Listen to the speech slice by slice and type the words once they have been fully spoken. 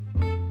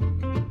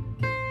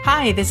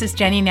Hi, this is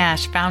Jenny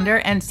Nash, founder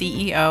and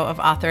CEO of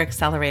Author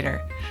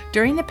Accelerator.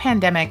 During the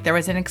pandemic, there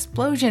was an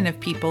explosion of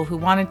people who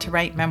wanted to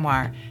write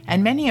memoir,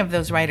 and many of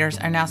those writers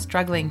are now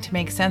struggling to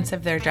make sense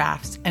of their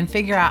drafts and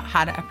figure out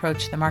how to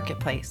approach the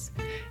marketplace.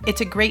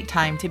 It's a great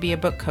time to be a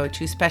book coach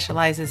who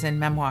specializes in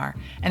memoir,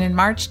 and in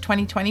March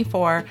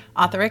 2024,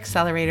 Author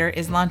Accelerator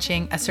is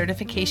launching a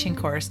certification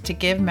course to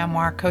give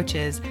memoir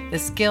coaches the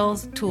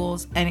skills,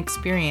 tools, and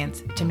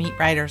experience to meet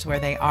writers where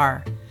they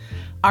are.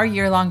 Our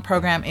year-long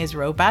program is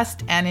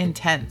robust and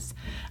intense.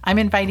 I'm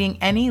inviting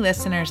any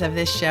listeners of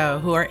this show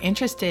who are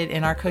interested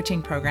in our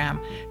coaching program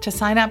to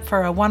sign up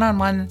for a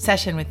one-on-one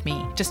session with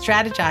me to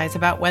strategize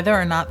about whether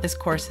or not this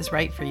course is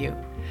right for you.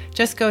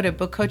 Just go to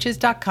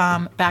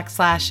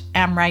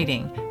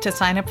bookcoaches.com/amwriting to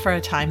sign up for a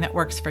time that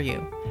works for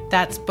you.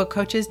 That's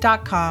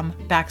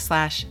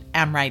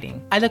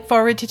bookcoaches.com/amwriting. I look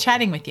forward to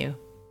chatting with you.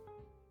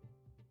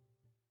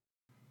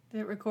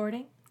 Is it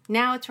recording?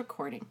 Now it's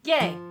recording.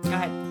 Yay! Go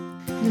ahead.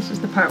 This is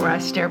the part where I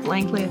stare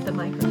blankly at the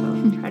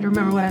microphone. Try to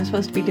remember what I'm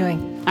supposed to be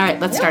doing. All right,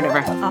 let's start over.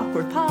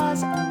 Awkward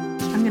pause.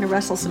 I'm going to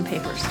rustle some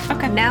papers.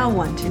 Okay. Now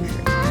 1, 2,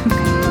 3.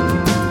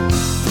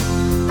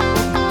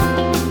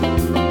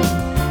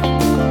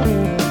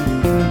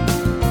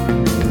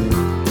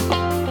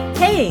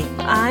 Hey,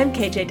 I'm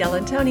KJ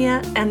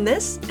Dell'Antonia, and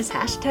this is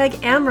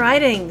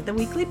 #AmWriting, the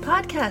weekly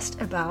podcast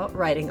about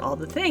writing all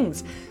the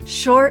things.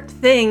 Short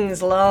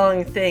things,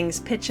 long things,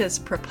 pitches,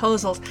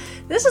 proposals.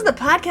 This is the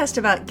podcast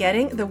about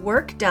getting the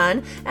work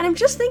done, and I'm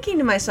just thinking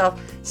to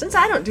myself, since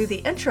I don't do the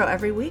intro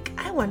every week,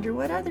 I wonder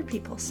what other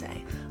people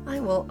say.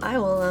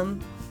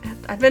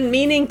 I've been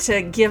meaning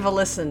to give a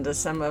listen to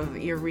some of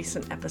your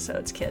recent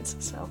episodes, kids,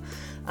 so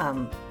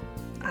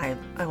I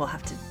will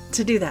have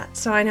to do that,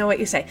 so I know what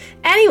you say.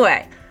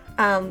 Anyway,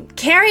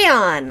 carry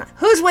on.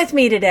 Who's with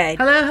me today?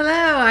 Hello.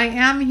 I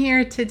am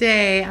here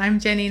today. I'm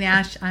Jenny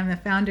Nash. I'm the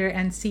founder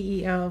and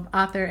CEO of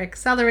Author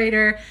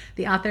Accelerator,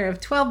 the author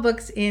of 12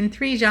 books in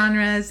 3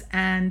 genres,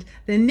 and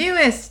the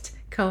newest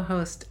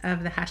co-host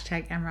of the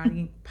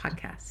 #AmWriting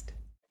podcast.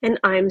 And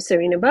I'm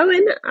Serena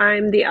Bowen.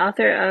 I'm the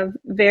author of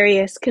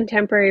various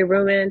contemporary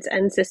romance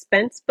and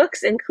suspense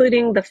books,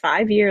 including The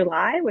 5-Year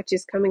Lie, which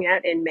is coming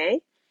out in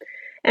May.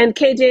 And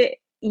KJ,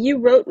 you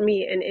wrote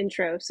me an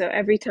intro, so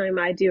every time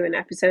I do an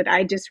episode,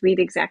 I just read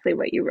exactly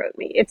what you wrote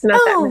me. It's not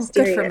that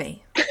mysterious. Good for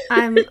me.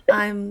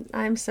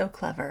 I'm so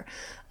clever,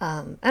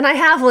 and I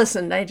have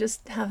listened. I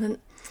just haven't.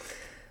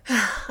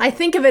 I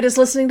think of it as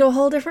listening to a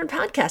whole different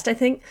podcast. I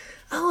think,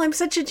 oh, I'm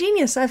such a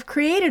genius. I've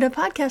created a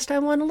podcast I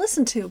want to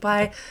listen to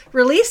by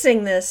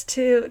releasing this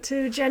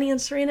to Jenny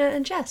and Serena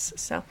and Jess.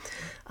 So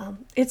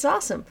it's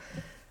awesome.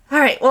 All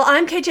right. Well,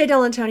 I'm KJ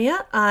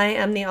Dell'Antonia. I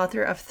am the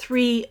author of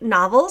 3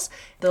 novels,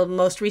 the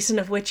most recent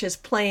of which is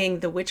Playing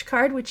the Witch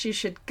Card, which you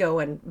should go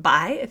and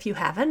buy if you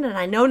haven't. And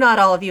I know not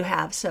all of you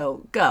have,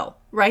 so go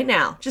right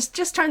now.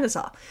 Just turn this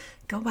off.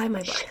 Go buy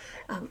my book.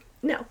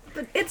 No,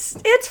 but it's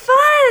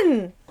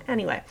fun.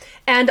 Anyway,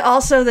 and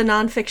also the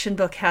nonfiction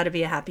book, How to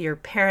Be a Happier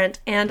Parent,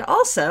 and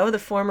also the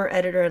former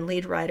editor and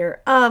lead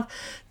writer of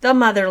The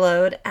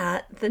Motherlode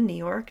at the New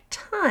York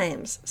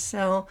Times.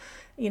 So,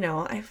 you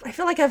know, I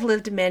feel like I've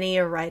lived many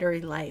a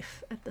writery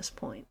life at this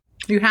point.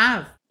 You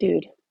have.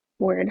 Dude,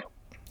 word.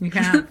 You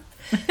have.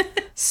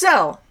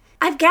 So,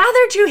 I've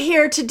gathered you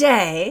here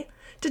today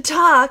to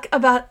talk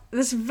about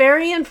this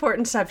very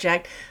important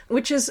subject,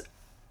 which is,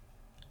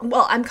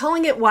 well, I'm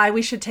calling it Why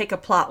We Should Take a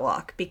Plot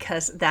Walk,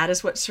 because that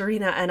is what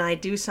Serena and I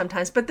do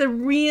sometimes. But the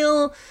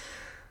real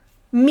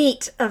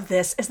meat of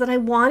this is that I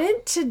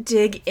wanted to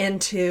dig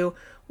into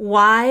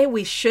why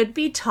we should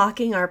be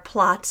talking our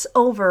plots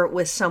over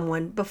with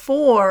someone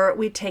before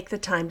we take the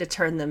time to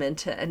turn them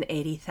into an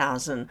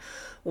 80,000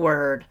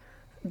 word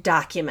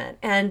document.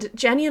 And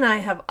Jenny and I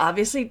have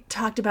obviously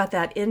talked about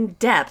that in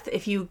depth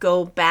if you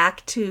go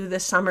back to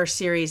the summer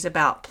series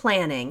about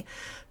planning.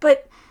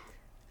 But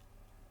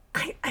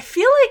I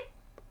feel like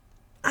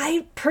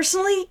I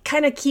personally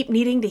kind of keep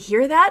needing to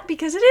hear that,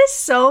 because it is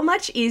so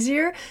much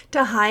easier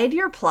to hide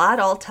your plot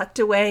all tucked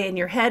away in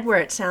your head where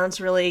it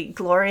sounds really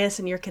glorious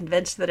and you're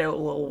convinced that it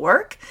will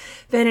work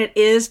than it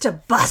is to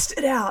bust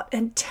it out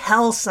and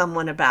tell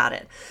someone about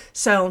it.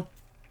 So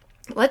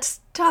let's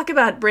talk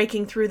about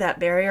breaking through that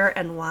barrier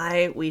and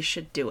why we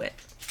should do it.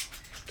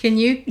 Can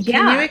you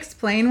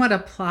explain what a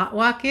plot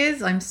walk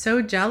is? I'm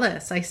so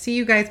jealous. I see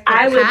you guys put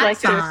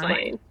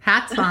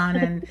hats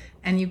on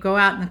and you go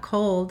out in the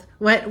cold.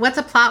 What's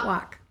a plot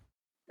walk?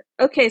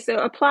 Okay, so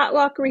a plot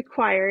walk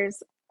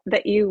requires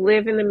that you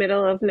live in the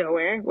middle of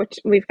nowhere, which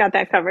we've got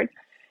that covered,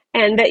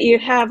 and that you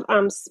have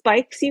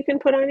spikes you can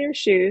put on your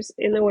shoes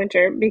in the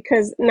winter,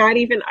 because not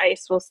even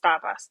ice will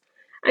stop us.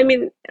 I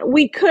mean,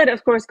 we could,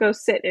 of course, go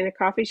sit in a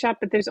coffee shop,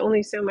 but there's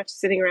only so much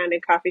sitting around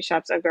in coffee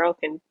shops a girl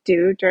can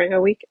do during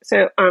a week.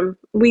 So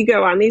we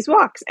go on these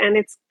walks, and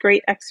it's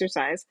great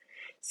exercise.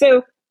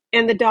 So,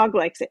 and the dog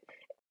likes it.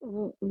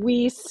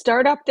 We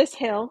start up this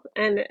hill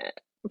and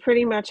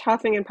pretty much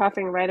huffing and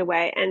puffing right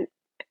away.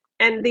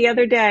 And the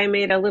other day I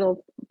made a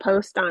little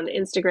post on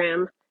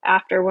Instagram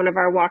after one of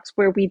our walks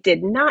where we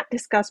did not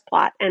discuss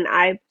plot. And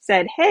I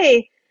said,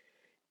 hey,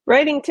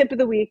 Writing tip of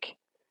the week.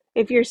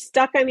 If you're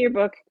stuck on your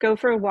book, go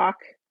for a walk.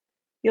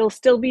 You'll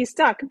still be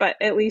stuck, but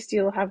at least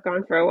you'll have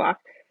gone for a walk.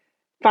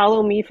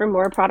 Follow me for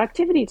more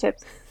productivity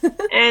tips.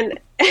 And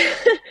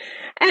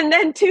and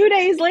then 2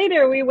 days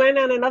later, we went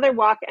on another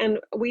walk and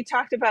we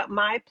talked about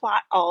my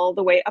plot all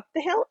the way up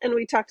the hill, and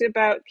we talked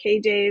about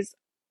KJ's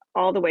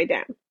all the way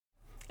down.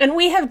 And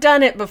we have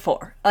done it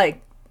before.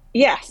 Like,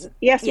 yes,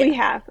 yeah. we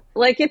have.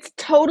 Like, it's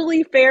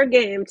totally fair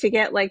game to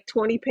get like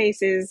 20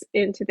 paces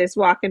into this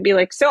walk and be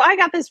like, so I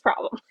got this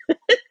problem.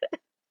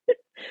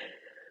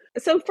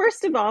 So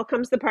first of all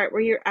comes the part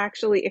where you're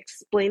actually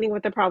explaining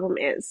what the problem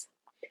is.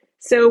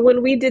 So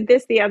when we did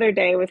this the other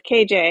day with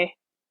KJ,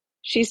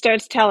 she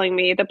starts telling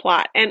me the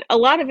plot, and a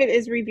lot of it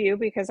is review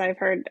because I've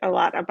heard a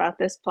lot about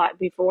this plot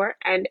before,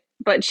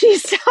 but she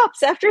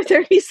stops after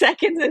 30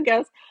 seconds and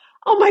goes,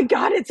 oh my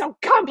God, it's so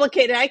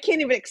complicated. I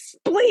can't even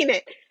explain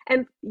it.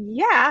 And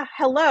yeah,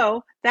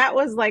 hello, that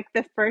was like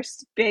the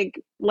first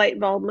big light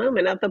bulb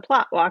moment of the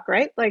plot walk,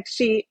 right? Like,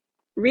 she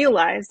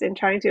realized in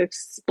trying to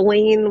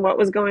explain what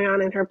was going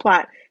on in her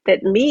plot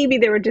that maybe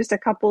there were just a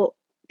couple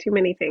too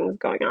many things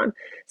going on.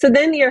 So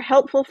then your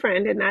helpful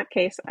friend, in that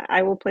case,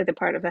 I will play the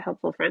part of the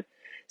helpful friend,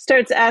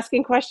 starts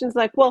asking questions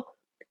like, well,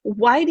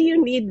 why do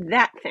you need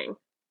that thing?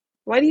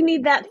 Why do you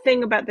need that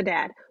thing about the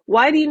dad?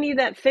 Why do you need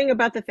that thing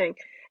about the thing?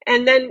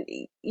 And then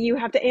you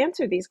have to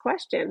answer these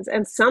questions.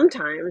 And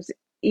sometimes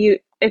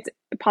it's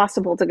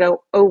possible to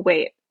go, oh,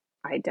 wait,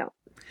 I don't.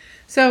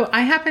 So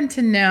I happen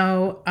to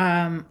know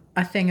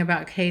a thing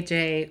about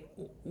KJ,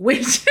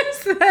 which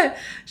is that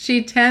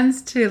she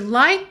tends to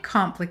like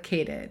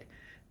complicated.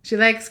 She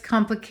likes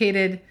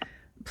complicated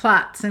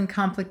plots and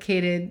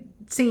complicated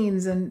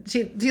scenes, and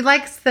she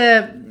likes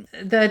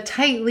the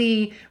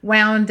tightly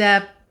wound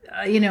up,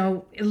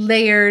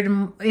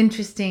 layered,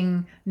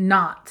 interesting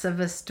knots of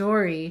a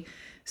story.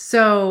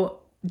 So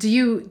do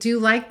you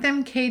like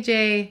them,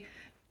 KJ?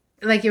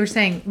 Like you were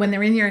saying, when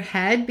they're in your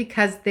head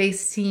because they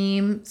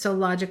seem so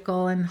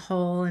logical and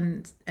whole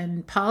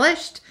and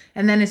polished,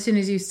 and then as soon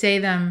as you say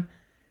them,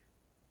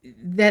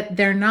 that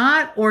they're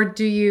not? Or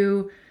do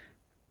you,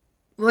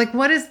 like,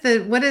 what is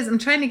I'm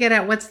trying to get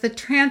at, what's the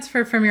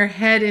transfer from your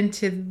head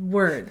into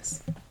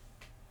words?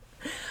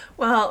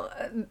 Well,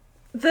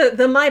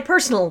 the my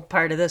personal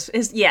part of this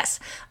is, yes,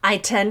 I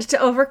tend to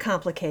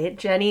overcomplicate.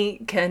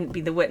 Jenny can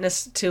be the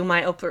witness to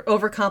my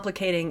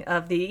overcomplicating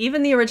of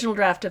even the original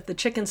draft of the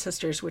Chicken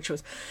Sisters, which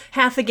was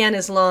half again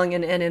as long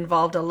and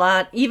involved a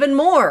lot, even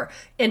more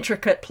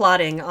intricate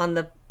plotting on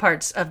the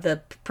parts of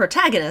the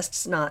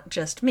protagonists, not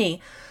just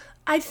me.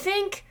 I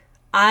think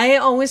I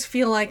always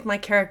feel like my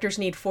characters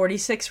need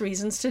 46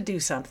 reasons to do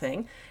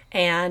something,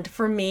 and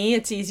for me,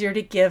 it's easier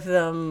to give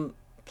them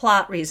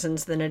plot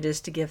reasons than it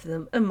is to give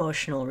them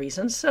emotional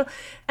reasons. So,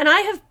 and I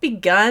have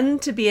begun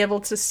to be able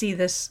to see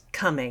this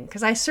coming,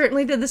 because I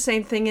certainly did the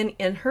same thing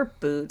in Her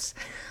Boots.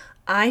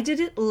 I did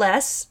it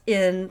less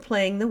in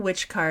Playing the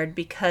Witch card,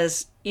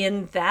 because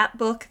in that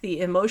book,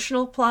 the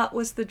emotional plot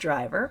was the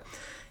driver,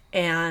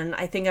 and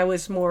I think I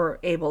was more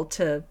able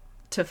to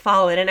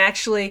follow it. And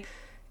actually,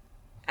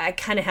 I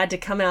kind of had to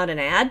come out and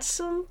add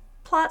some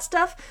plot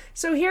stuff.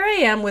 So here I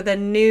am with a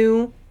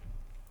new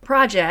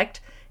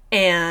project,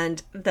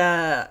 and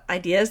the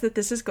idea is that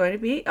this is going to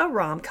be a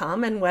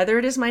rom-com, and whether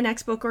it is my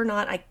next book or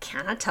not, I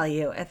cannot tell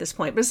you at this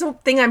point, but it's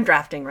something I'm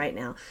drafting right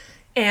now.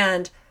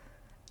 And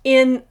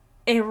in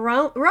a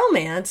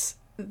romance,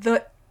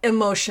 the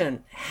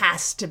emotion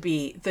has to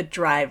be the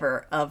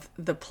driver of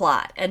the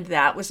plot, and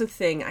that was a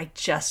thing I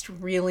just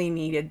really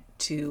needed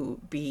to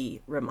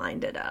be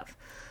reminded of.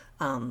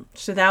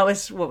 So that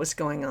was what was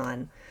going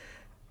on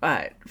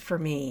for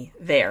me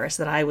there, is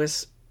that I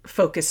was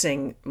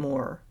focusing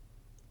more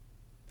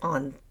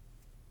on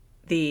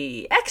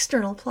the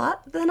external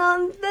plot than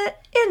on the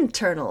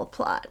internal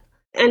plot.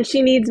 And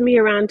she needs me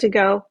around to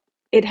go,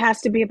 it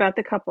has to be about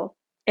the couple.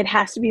 It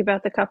has to be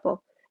about the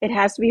couple. It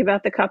has to be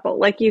about the couple.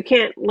 Like, you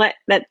can't let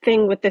that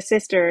thing with the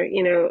sister,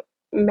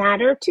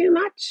 matter too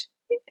much.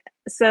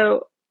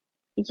 So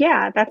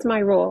yeah, that's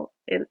my role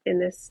in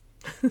this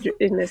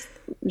in this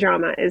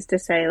drama, is to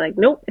say, like,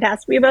 nope, it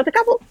has to be about the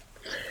couple.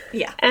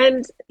 Yeah.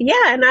 And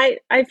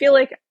I feel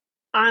like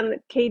on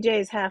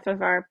KJ's half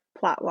of our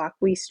plot walk,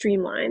 we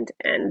streamlined,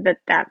 and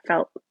that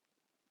felt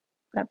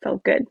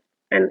good.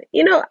 And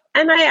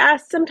and I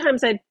asked,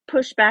 sometimes I'd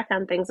push back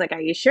on things like,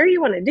 are you sure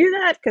you want to do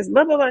that? Because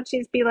blah blah blah.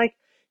 She'd be like,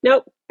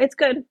 nope, it's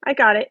good, I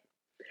got it.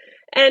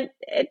 And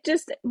it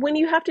just, when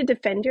you have to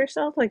defend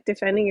yourself, like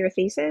defending your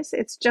thesis,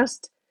 it's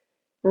just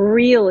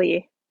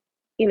really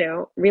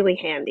really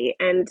handy.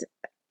 And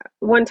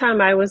one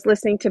time I was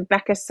listening to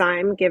Becca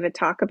Syme give a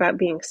talk about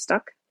being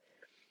stuck,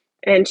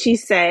 and she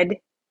said,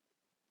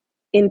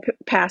 in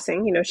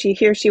passing,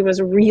 she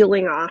was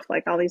reeling off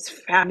like all these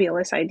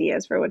fabulous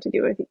ideas for what to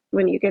do with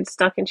when you get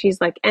stuck. And she's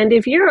like, and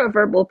if you're a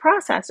verbal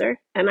processor,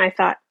 and I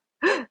thought,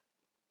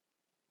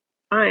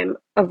 I'm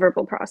a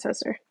verbal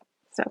processor.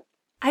 So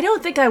I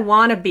don't think I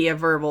want to be a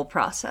verbal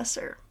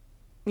processor.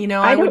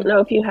 I don't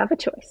know if you have a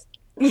choice.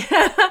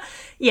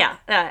 Yeah.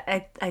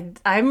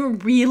 I'm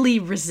really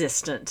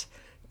resistant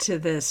to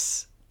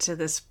this to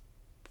this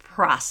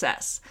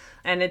process.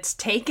 And it's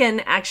taken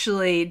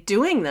actually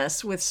doing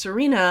this with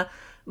Serena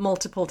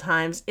multiple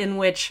times, in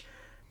which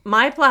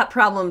my plot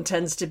problem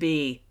tends to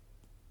be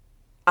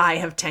I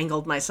have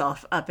tangled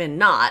myself up in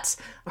knots.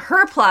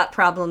 Her plot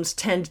problems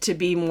tend to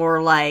be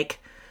more like,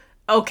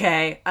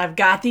 okay, I've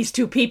got these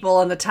two people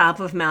on the top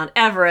of Mount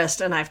Everest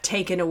and I've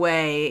taken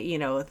away,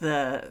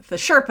 the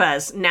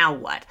Sherpas. Now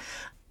what?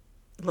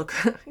 Look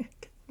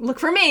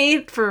for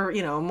me for,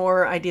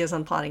 more ideas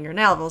on plotting your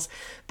novels.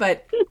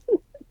 But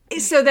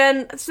so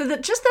that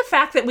just the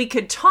fact that we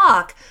could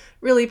talk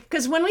really,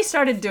 because when we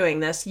started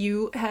doing this,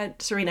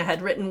 Serena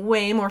had written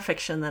way more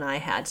fiction than I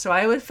had. So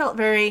I felt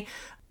very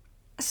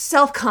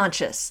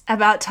self-conscious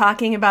about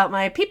talking about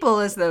my people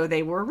as though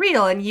they were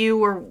real, and you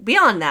were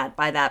beyond that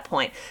by that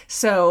point.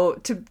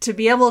 So to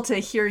be able to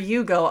hear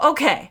you go,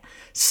 okay,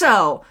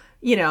 so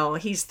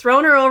he's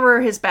thrown her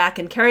over his back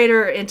and carried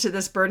her into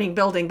this burning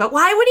building, but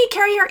why would he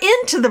carry her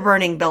into the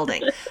burning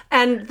building?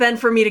 And then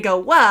for me to go,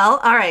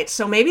 well, all right,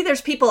 so maybe there's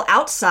people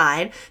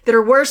outside that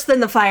are worse than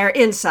the fire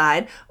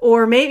inside,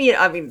 or maybe,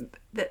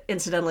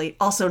 incidentally,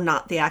 also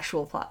not the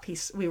actual plot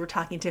piece we were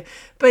talking to,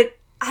 but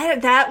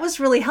that was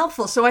really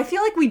helpful. So I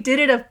feel like we did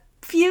it a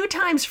few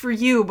times for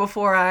you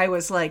before I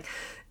was like,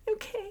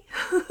 okay.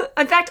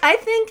 In fact, I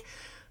think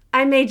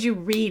I made you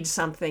read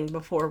something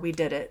before we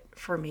did it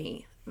for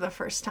me the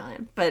first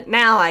time. But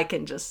now I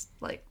can just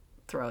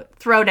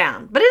throw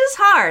down. But it is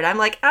hard. I'm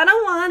like, I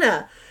don't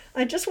wanna.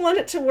 I just want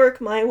it to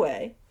work my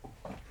way.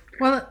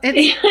 Well,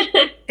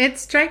 it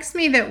strikes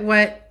me that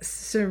what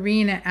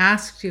Serena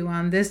asked you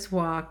on this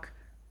walk,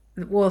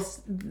 well,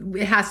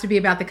 it has to be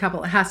about the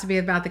couple. It has to be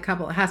about the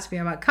couple. It has to be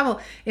about couple.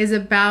 Is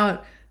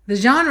about the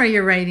genre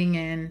you're writing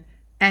in,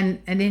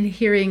 and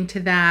adhering to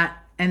that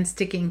and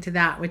sticking to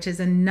that, which is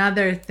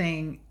another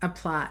thing a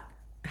plot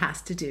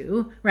has to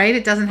do, right?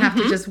 It doesn't have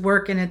to just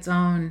work in its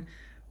own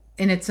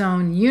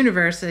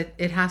universe.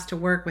 It has to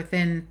work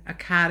within a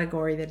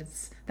category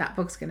that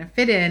book's going to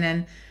fit in.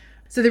 And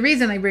so the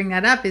reason I bring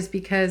that up is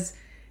because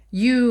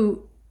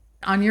you,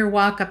 on your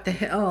walk up the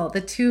hill,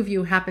 the two of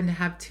you happen to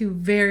have two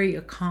very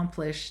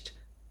accomplished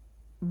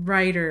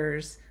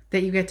writers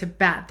that you get to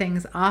bat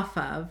things off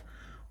of.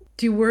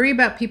 Do you worry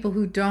about people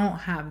who don't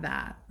have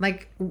that?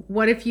 Like,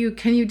 what if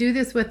can you do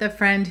this with a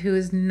friend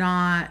who's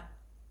not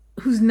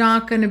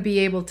going to be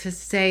able to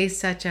say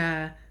such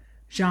a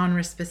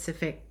genre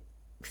specific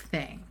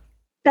thing?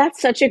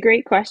 That's such a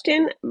great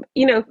question,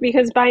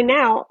 because by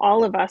now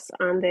all of us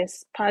on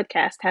this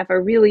podcast have a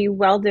really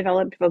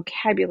well-developed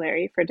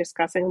vocabulary for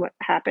discussing what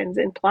happens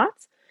in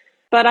plots.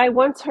 But I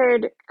once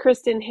heard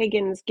Kristen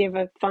Higgins give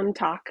a fun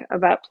talk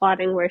about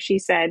plotting where she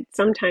said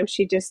sometimes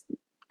she just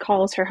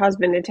calls her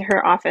husband into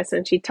her office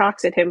and she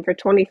talks at him for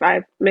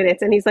 25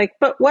 minutes and he's like,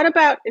 but what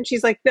about, and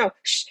she's like, no,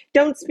 shh,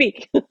 don't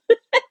speak.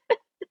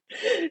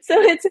 So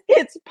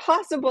it's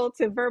possible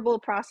to verbal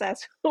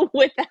process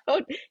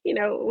without,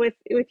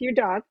 with your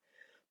dog.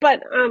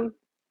 But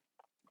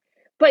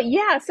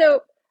yeah,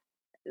 so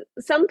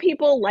some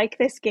people like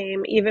this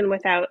game even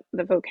without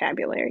the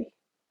vocabulary.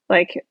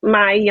 Like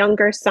my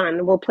younger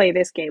son will play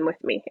this game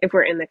with me if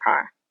we're in the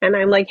car. And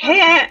I'm like,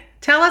 hey,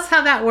 tell us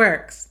how that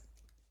works.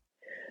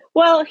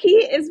 Well,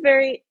 he is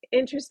very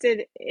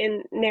interested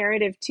in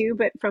narrative too,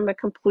 but from a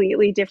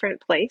completely different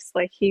place.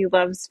 Like he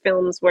loves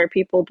films where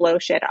people blow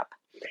shit up.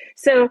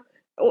 So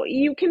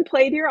you can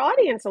play to your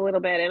audience a little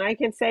bit. And I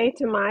can say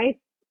to my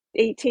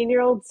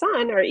 18-year-old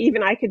son, or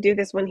even I could do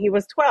this when he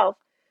was 12,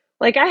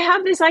 like I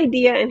have this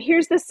idea and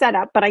here's the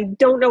setup, but I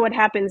don't know what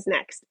happens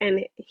next.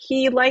 And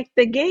he liked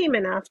the game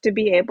enough to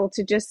be able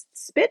to just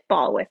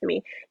spitball with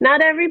me.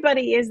 Not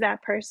everybody is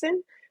that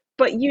person,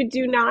 but you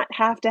do not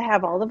have to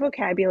have all the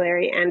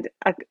vocabulary and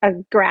a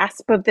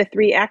grasp of the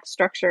 3-act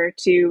structure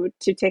to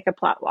take a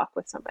plot walk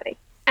with somebody.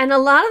 And a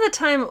lot of the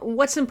time,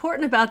 what's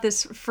important about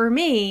this for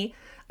me,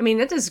 I mean,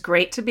 it is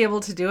great to be able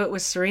to do it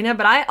with Serena,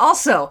 but I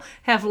also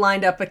have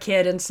lined up a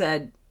kid and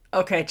said,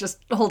 okay, just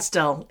hold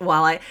still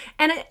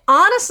and it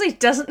honestly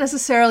doesn't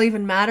necessarily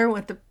even matter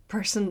what the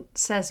person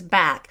says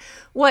back.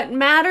 What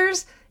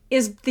matters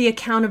is the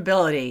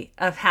accountability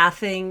of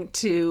having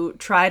to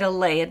try to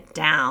lay it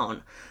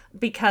down,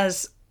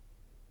 because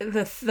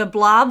the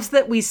blobs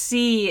that we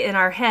see in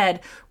our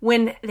head,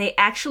 when they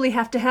actually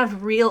have to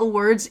have real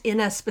words in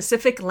a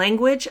specific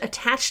language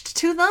attached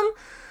to them,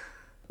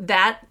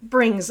 that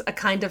brings a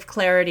kind of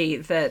clarity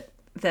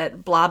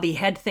that blobby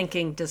head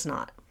thinking does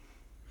not.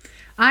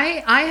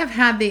 I have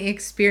had the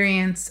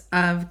experience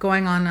of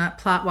going on a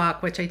plot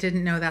walk, which I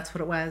didn't know that's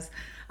what it was,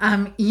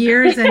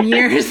 years and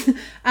years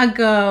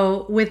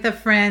ago with a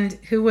friend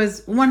who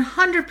was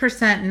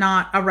 100%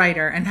 not a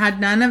writer and had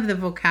none of the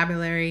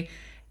vocabulary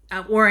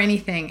or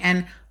anything.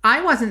 And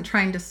I wasn't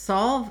trying to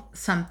solve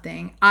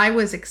something. I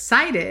was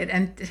excited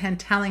and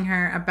telling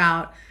her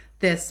about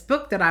this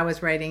book that I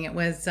was writing. It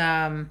was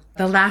The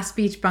Last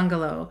Beach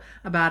Bungalow,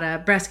 about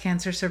a breast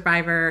cancer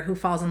survivor who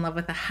falls in love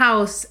with a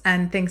house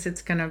and thinks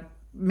it's going to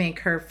make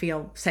her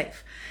feel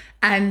safe.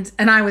 And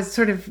I was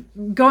sort of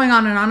going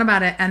on and on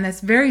about it. And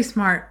this very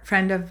smart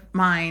friend of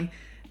mine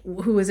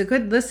who was a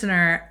good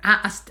listener,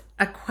 asked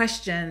a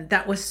question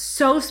that was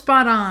so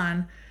spot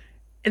on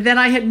that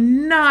I had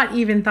not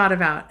even thought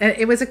about.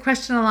 It was a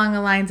question along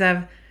the lines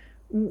of,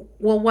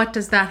 well, what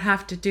does that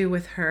have to do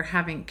with her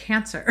having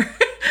cancer?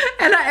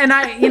 and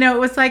I, it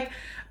was like,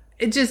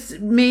 it just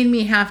made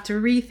me have to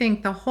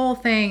rethink the whole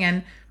thing.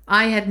 And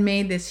I had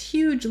made this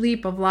huge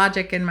leap of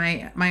logic in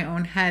my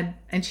own head,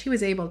 and she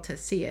was able to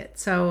see it.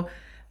 So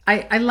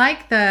I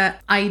like the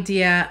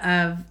idea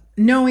of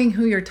knowing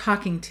who you're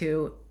talking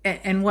to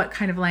and what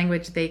kind of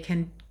language they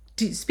can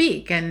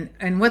speak,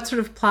 and what sort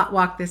of plot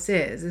walk this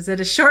is. Is it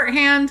a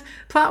shorthand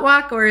plot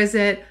walk, or is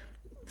it,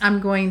 I'm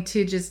going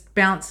to just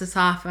bounce this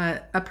off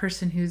a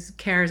person who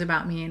cares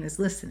about me and is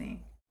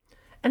listening?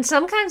 And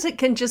sometimes it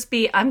can just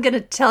be, I'm going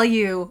to tell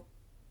you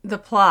the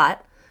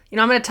plot.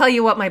 I'm going to tell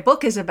you what my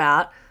book is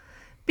about,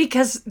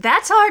 because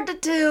that's hard to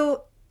do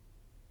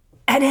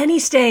at any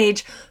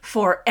stage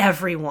for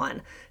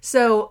everyone.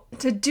 So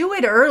to do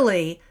it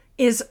early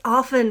is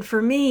often,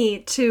 for me,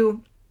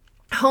 to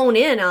hone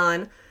in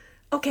on,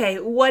 okay,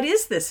 what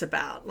is this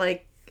about?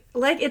 Like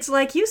it's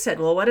like you said,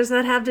 well, what does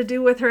that have to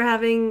do with her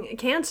having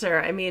cancer?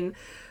 I mean,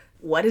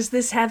 what does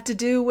this have to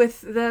do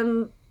with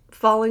them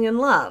falling in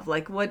love?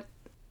 Like, what,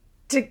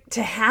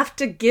 to have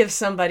to give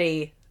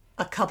somebody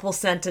a couple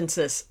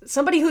sentences,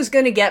 somebody who's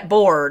going to get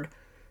bored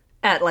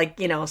at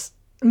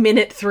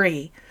minute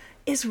 3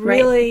 is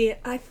really,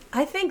 right.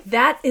 I think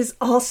that is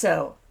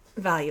also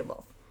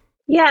valuable.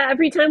 Yeah,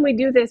 every time we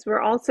do this,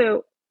 we're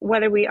also,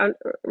 whether we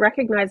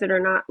recognize it or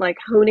not, like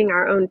honing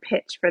our own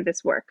pitch for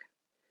this work.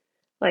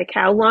 Like,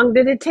 how long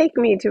did it take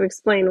me to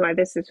explain why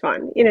this is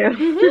fun?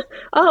 Mm-hmm.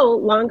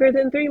 Oh, longer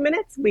than 3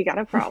 minutes? We got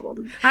a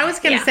problem. I was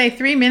going to say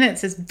 3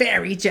 minutes is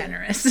very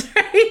generous,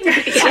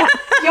 right? Yeah,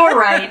 you're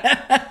right.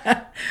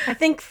 I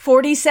think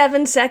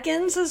 47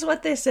 seconds is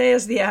what they say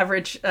is the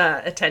average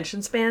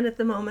attention span at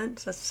the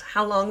moment. That's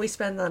how long we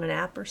spend on an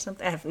app or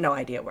something. I have no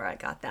idea where I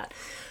got that.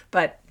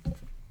 But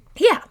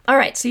yeah, all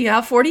right. So you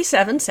have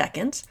 47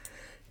 seconds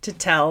to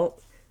tell.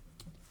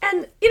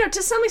 And,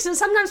 to some extent,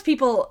 sometimes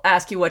people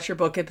ask you what your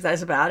book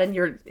is about,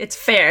 and it's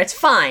fair, it's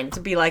fine to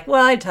be like,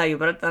 well, I'd tell you,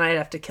 but then I'd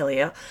have to kill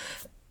you.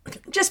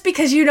 Just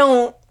because you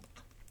don't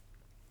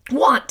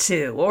want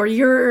to, or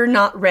you're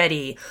not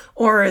ready,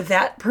 or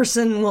that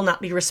person will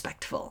not be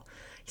respectful.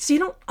 So you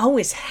don't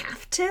always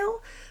have to,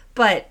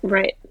 but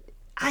right.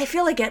 I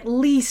feel like at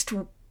least,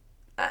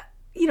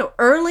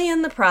 early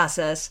in the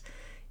process,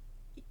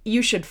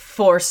 you should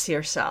force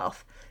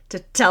yourself to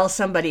tell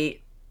somebody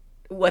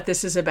what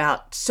this is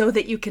about, so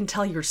that you can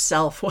tell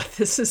yourself what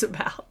this is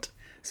about.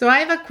 So I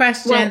have a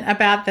question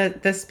about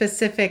the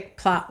specific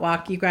plot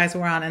walk you guys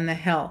were on in the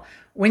hill.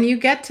 When you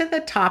get to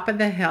the top of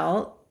the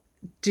hill,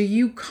 do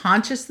you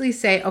consciously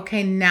say,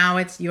 okay, now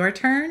it's your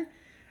turn?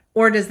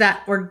 Or does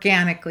that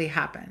organically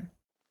happen?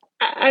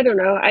 I don't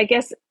know. I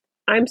guess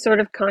I'm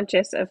sort of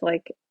conscious of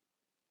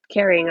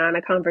carrying on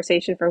a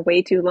conversation for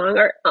way too long.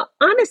 Or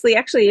honestly,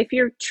 actually, if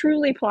you're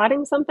truly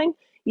plotting something,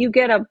 you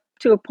get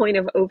to a point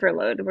of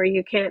overload where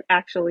you can't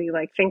actually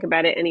think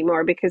about it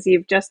anymore, because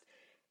you've just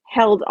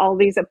held all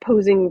these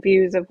opposing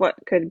views of what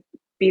could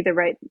be the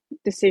right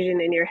decision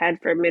in your head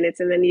for minutes,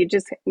 and then you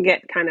just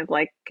get kind of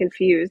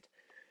confused.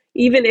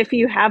 Even if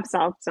you have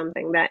solved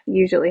something, that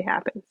usually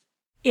happens.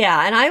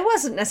 Yeah, and I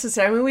wasn't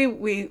necessarily,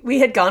 we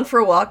had gone for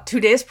a walk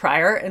 2 days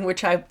prior, in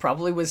which I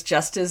probably was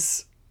just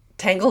as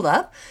tangled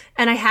up,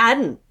 and I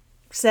hadn't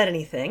said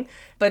anything.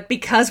 But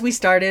because we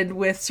started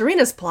with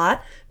Serena's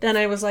plot, then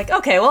I was like,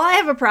 okay, well, I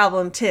have a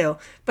problem too,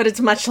 but it's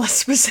much less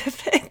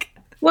specific.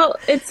 Well,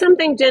 it's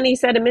something Jenny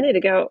said a minute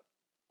ago,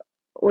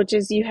 which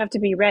is you have to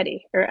be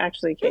ready. Or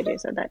actually,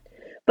 KJ said that.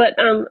 But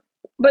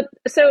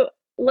so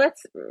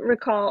let's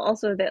recall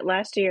also that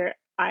last year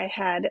I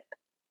had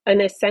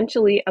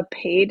essentially a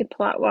paid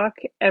plot walk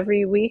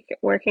every week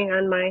working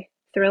on my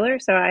thriller.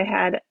 So I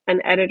had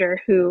an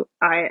editor who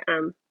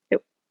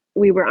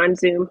we were on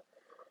Zoom,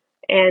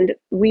 and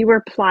we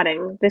were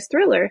plotting this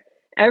thriller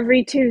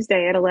every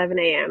Tuesday at 11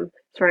 a.m.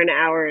 for an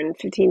hour and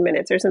 15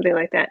 minutes or something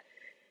like that.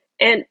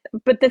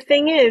 But the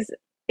thing is,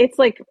 it's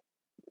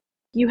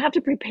you have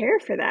to prepare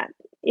for that.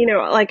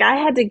 I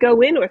had to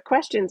go in with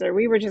questions, or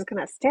we were just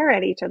going to stare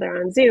at each other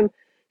on Zoom.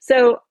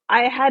 So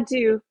I had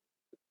to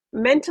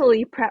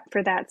mentally prep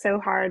for that so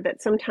hard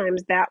that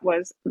sometimes that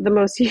was the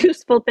most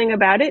useful thing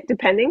about it,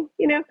 depending.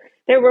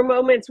 There were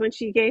moments when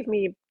she gave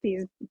me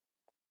these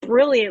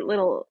brilliant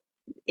little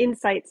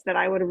insights that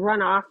I would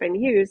run off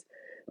and use,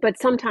 but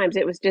sometimes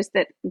it was just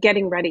that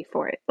getting ready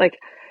for it.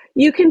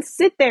 You can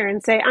sit there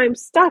and say, I'm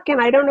stuck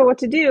and I don't know what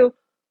to do,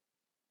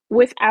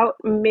 without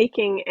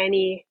making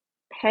any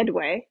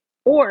headway.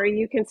 Or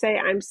you can say,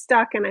 I'm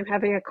stuck and I'm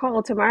having a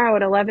call tomorrow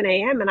at 11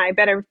 a.m. and I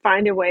better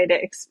find a way to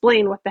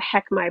explain what the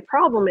heck my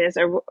problem is,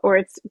 or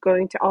it's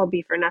going to all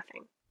be for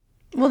nothing.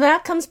 Well,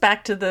 that comes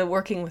back to the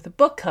working with a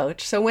book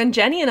coach. So when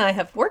Jenny and I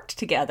have worked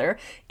together,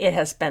 it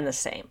has been the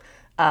same.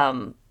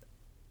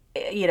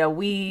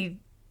 We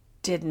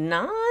did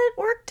not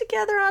work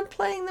together on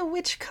playing the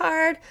witch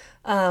card.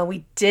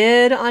 We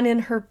did on In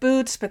Her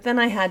Boots, but then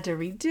I had to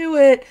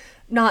redo it,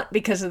 not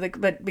because of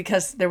but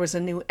because there was a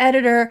new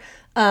editor.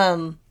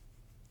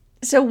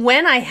 So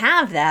when I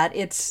have that,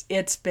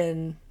 it's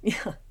been,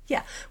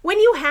 yeah. When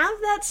you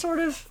have that sort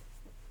of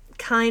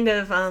kind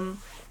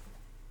of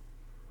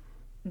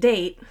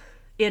date,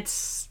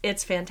 it's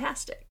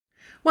fantastic.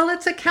 Well,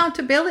 it's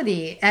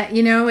accountability.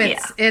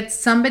 It's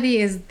somebody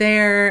is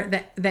there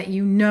that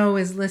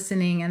is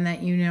listening and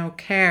that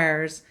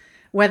cares,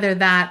 whether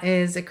that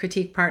is a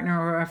critique partner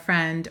or a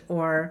friend,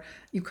 or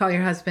you call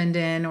your husband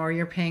in, or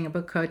you're paying a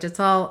book coach. It's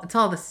all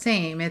the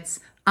same. It's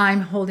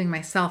I'm holding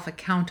myself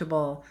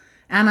accountable,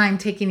 and I'm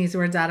taking these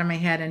words out of my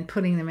head and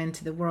putting them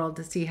into the world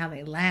to see how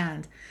they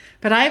land.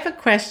 But I have a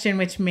question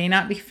which may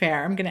not be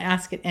fair. I'm going to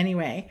ask it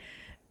anyway.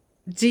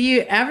 Do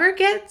you ever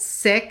get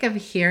sick of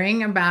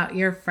hearing about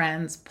your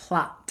friend's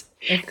plot?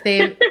 If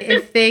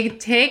they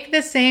take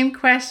the same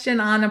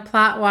question on a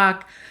plot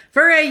walk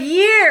for a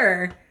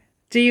year,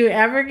 do you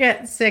ever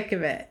get sick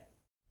of it?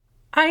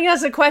 I think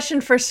that's a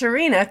question for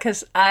Serena,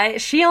 because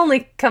hers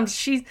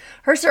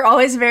are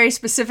always very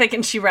specific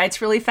and she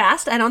writes really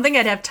fast. I don't think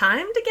I'd have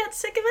time to get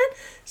sick of it.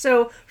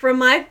 So from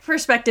my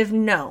perspective,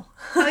 no.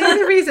 The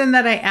only reason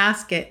that I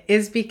ask it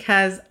is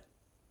because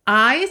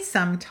I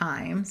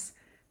sometimes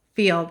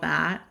feel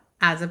that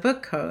as a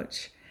book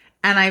coach,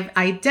 and I've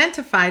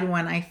identified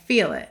when I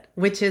feel it,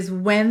 which is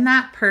when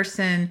that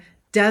person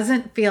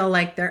doesn't feel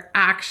like they're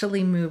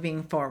actually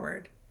moving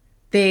forward.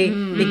 They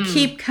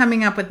keep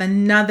coming up with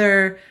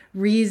another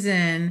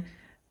reason.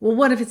 Well,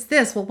 what if it's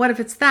this? Well, what if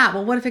it's that?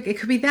 Well, what if it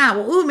could be that?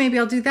 Well, ooh, maybe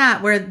I'll do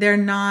that. Where they're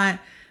not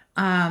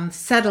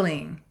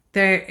settling.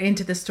 They're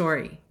into the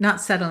story,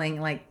 not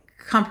settling, like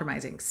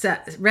compromising,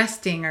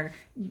 resting, or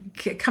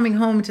coming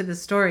home to the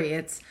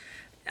story.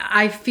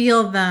 I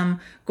feel them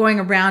going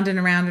around and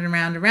around and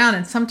around and around.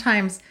 And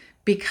sometimes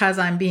because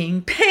I'm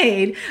being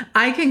paid,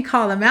 I can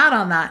call them out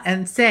on that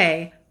and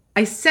say,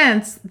 I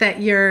sense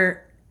that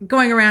you're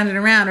going around and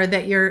around, or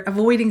that you're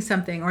avoiding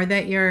something, or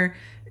that you're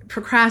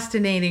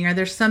procrastinating, or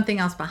there's something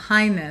else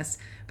behind this.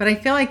 But I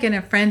feel like in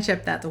a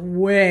friendship, that's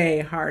way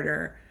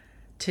harder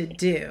to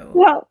do.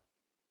 Well,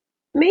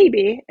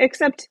 maybe,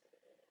 except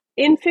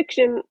in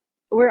fiction,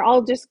 we're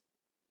all just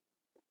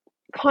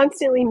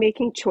constantly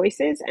making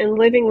choices, and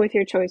living with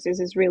your choices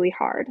is really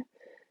hard.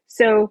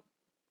 So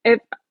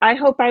I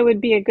hope I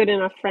would be a good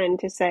enough friend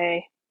to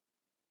say,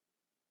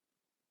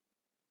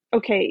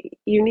 okay,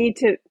 you need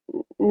to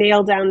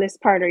nail down this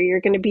part, or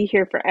you're going to be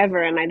here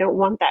forever, and I don't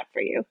want that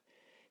for you.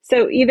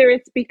 So either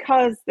it's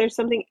because there's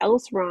something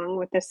else wrong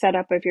with the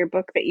setup of your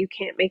book that you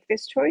can't make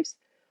this choice,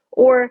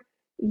 or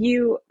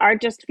you are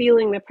just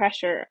feeling the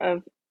pressure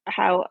of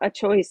how a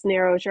choice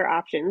narrows your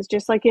options,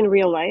 just like in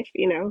real life,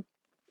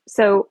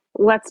 So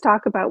let's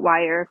talk about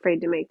why you're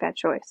afraid to make that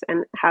choice,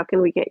 and how can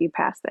we get you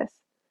past this?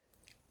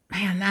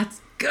 Man,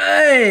 that's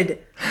good.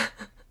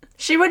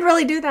 She would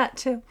really do that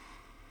too.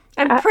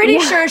 I'm pretty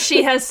sure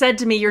she has said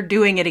to me, "You're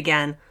doing it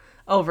again,"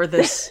 over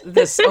this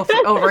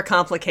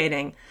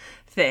overcomplicating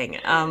thing.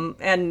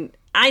 And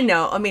I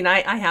know. I mean,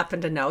 I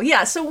happen to know.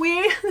 Yeah. So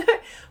we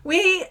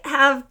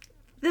have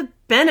the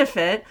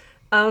benefit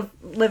of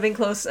living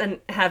close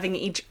and having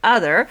each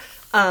other.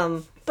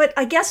 But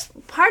I guess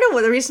part of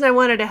the reason I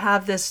wanted to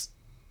have this,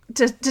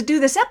 to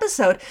do this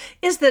episode,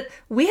 is that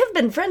we have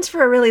been friends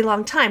for a really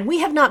long time. We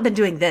have not been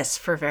doing this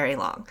for very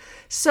long.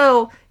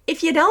 So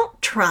if you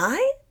don't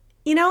try,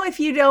 if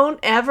you don't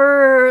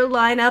ever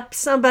line up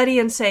somebody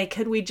and say,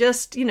 could we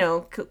just,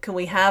 can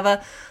we have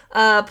a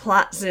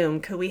plot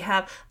Zoom? Could we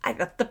have,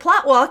 the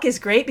plot walk is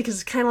great because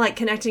it's kind of like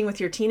connecting with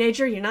your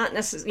teenager. You're not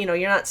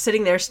you're not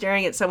sitting there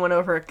staring at someone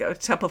over a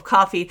cup of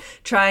coffee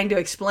trying to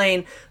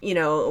explain,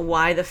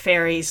 why the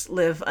fairies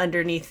live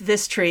underneath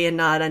this tree and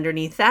not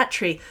underneath that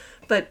tree.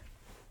 But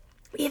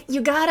you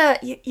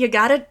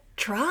gotta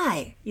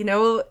try,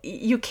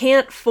 you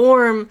can't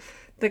form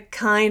the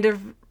kind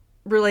of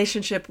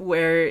relationship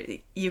where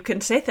you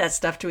can say that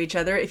stuff to each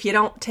other if you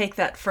don't take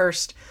that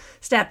first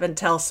step and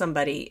tell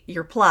somebody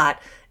your plot.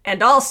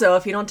 And also,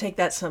 if you don't take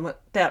that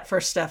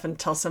first step and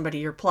tell somebody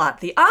your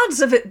plot, the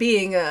odds of it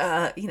being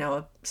a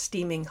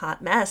steaming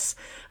hot mess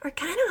are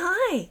kind of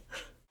high.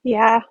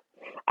 Yeah.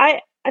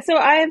 I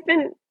have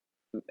been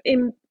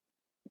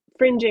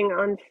infringing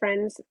on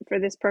friends for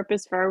this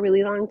purpose for a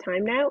really long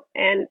time now,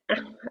 and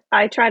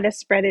I try to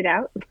spread it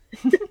out.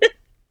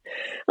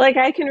 Like,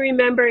 I can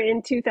remember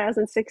in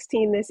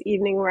 2016, this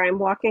evening where I'm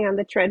walking on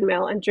the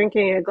treadmill and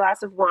drinking a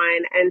glass of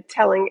wine and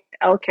telling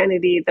Elle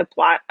Kennedy the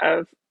plot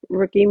of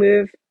Rookie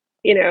Move,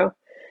 and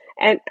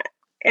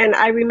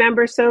I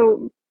remember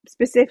so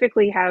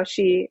specifically how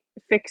she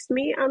fixed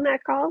me on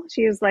that call.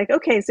 She was like,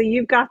 okay, so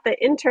you've got the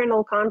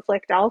internal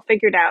conflict all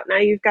figured out. Now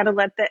you've got to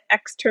let the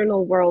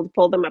external world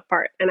pull them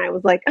apart. And I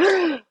was like,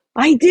 oh,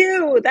 I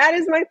do. That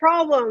is my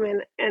problem.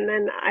 And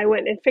then I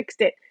went and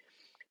fixed it.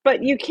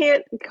 But you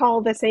can't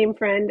call the same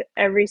friend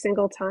every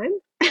single time.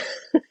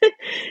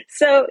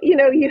 So,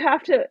 you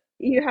have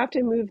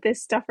to move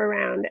this stuff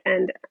around.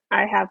 And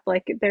I have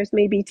there's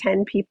maybe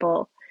 10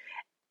 people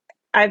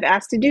I've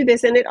asked to do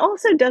this. And it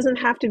also doesn't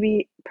have to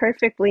be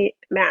perfectly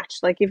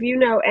matched. Like if you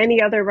know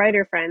any other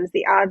writer friends,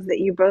 the odds that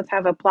you both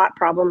have a plot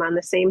problem on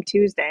the same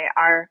Tuesday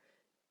are,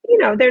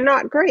 they're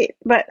not great.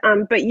 But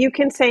you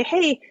can say,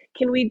 hey,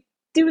 can we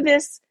do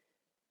this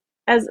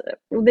as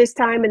this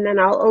time, and then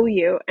I'll owe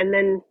you. And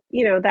then,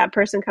 that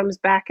person comes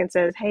back and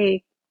says,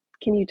 hey,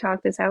 can you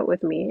talk this out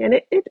with me? And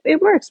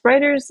it works.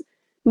 Writers,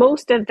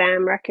 most of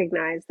them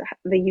recognize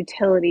the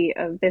utility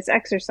of this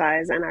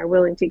exercise and are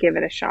willing to give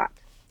it a shot.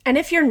 And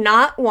if you're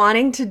not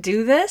wanting to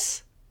do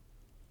this,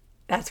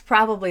 that's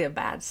probably a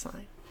bad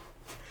sign.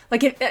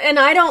 And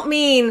I don't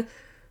mean,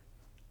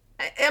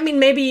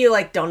 maybe you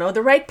don't know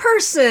the right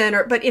person,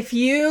 but if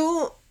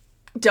you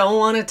don't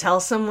want to tell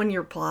someone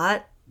your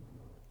plot,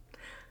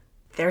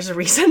 there's a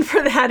reason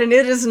for that, and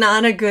it is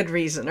not a good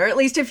reason, or at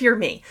least if you're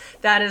me.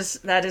 That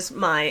is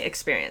my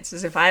experience,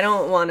 is if I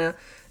don't want to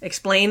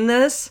explain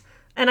this,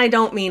 and I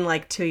don't mean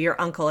to your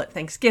uncle at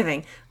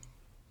Thanksgiving,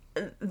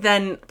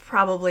 then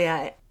probably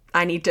I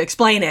need to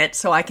explain it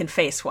so I can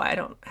face why I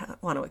don't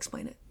want to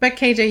explain it. But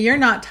KJ, you're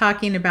not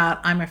talking about,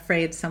 I'm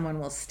afraid someone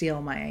will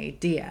steal my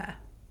idea.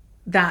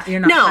 That you're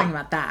not talking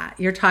about that.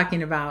 You're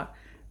talking about,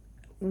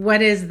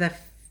 what is the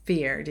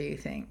fear, do you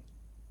think?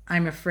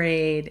 I'm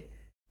afraid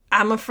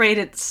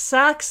it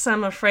sucks.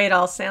 I'm afraid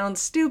I'll sound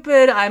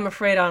stupid. I'm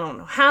afraid I don't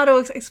know how to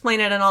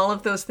explain it. And all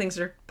of those things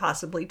are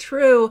possibly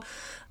true.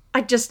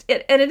 It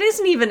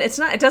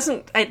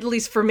doesn't, at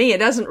least for me, it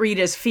doesn't read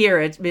as fear.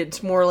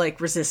 It's more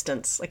like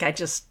resistance.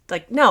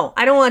 No,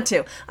 I don't want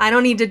to. I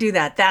don't need to do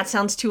that. That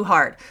sounds too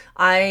hard.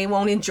 I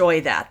won't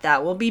enjoy that.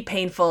 That will be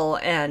painful.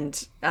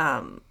 And,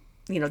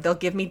 they'll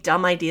give me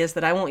dumb ideas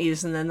that I won't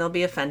use, and then they'll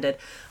be offended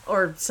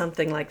or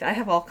something like that. I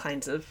have all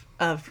kinds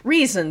of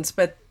reasons,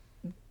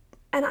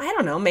 and I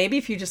don't know, maybe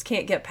if you just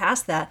can't get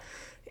past that,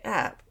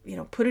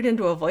 put it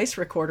into a voice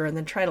recorder and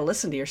then try to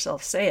listen to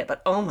yourself say it.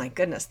 But oh my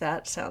goodness,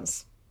 that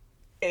sounds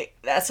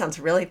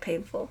really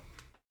painful.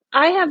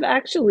 I have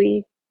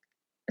actually,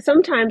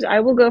 sometimes I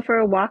will go for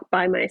a walk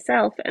by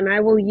myself and I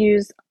will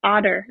use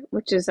Otter,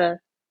 which is a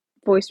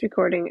voice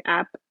recording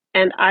app,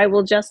 and I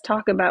will just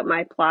talk about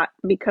my plot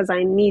because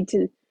I need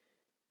to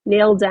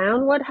nail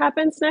down what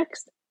happens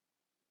next.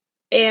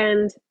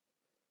 And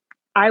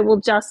I will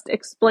just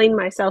explain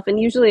myself, and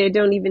usually I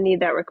don't even need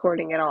that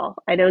recording at all.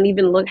 I don't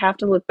even have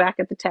to look back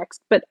at the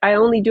text, but I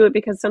only do it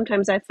because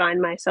sometimes I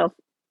find myself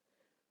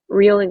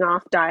reeling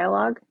off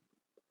dialogue.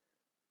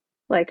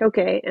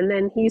 Okay, and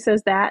then he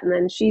says that, and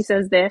then she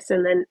says this,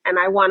 and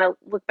I want to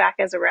look back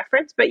as a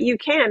reference, but you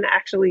can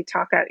actually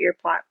talk out your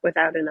plot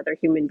without another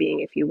human being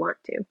if you want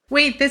to.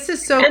 Wait, this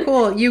is so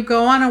cool. You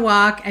go on a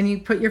walk and you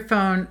put your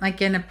phone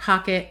in a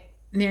pocket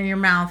near your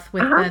mouth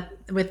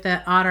with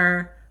the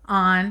Otter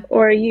on,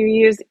 or you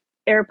use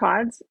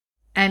AirPods,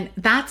 and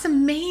that's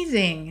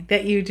amazing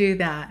that you do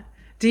that.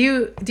 Do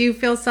you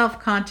feel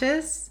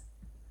self-conscious?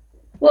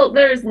 Well,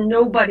 there's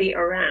nobody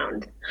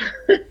around.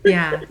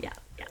 Yeah.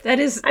 That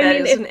is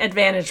an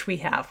advantage we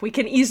have. We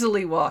can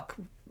easily walk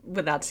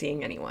without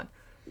seeing anyone.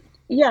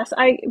 Yes,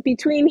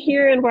 between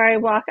here and where I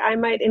walk, I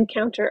might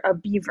encounter a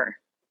beaver,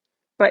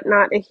 but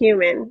not a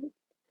human,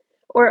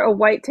 or a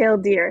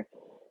white-tailed deer.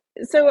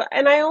 So,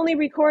 and I only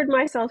record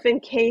myself in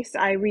case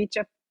I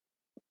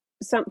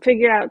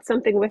figure out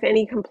something with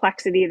any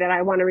complexity that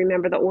I want to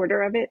remember the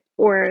order of it,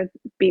 or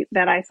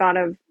that I thought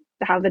of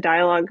how the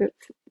dialogue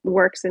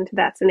works into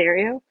that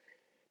scenario.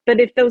 But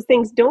if those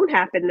things don't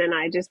happen, then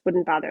I just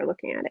wouldn't bother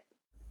looking at it.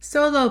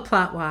 Solo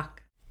plot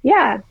walk.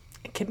 Yeah.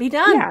 It can be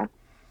done. Yeah.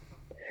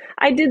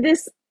 I did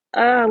this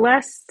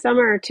last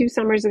summer or 2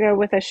 summers ago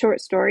with a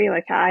short story.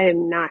 I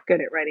am not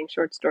good at writing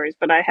short stories,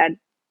 but I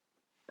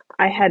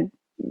had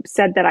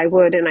said that I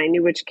would, and I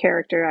knew which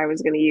character I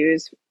was going to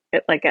use,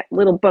 a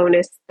little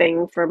bonus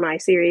thing for my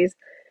series.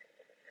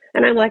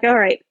 And I'm all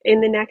right, in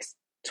the next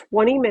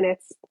 20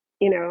 minutes,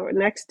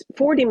 next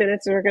 40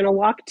 minutes, we're going to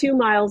walk 2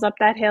 miles up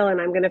that hill,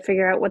 and I'm going to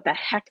figure out what the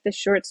heck this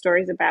short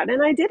story is about.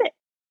 And I did it.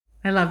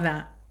 I love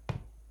that.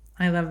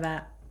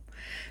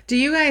 Do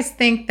you guys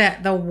think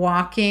that the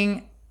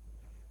walking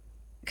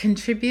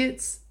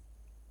contributes?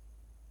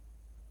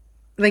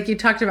 You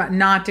talked about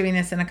not doing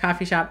this in a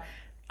coffee shop.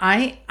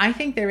 I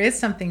think there is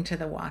something to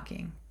the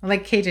walking.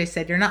 Like KJ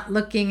said, you're not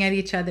looking at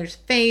each other's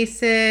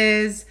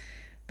faces,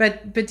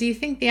 but do you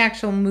think the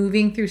actual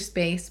moving through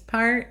space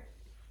part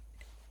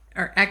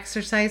or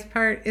exercise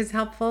part is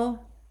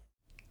helpful?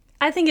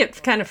 I think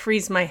it kind of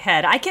frees my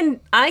head.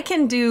 I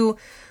can do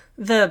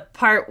the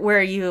part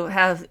where you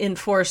have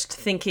enforced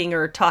thinking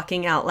or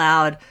talking out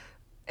loud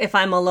if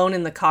I'm alone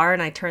in the car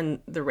and I turn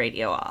the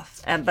radio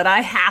off. But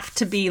I have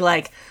to be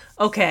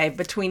okay,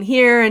 between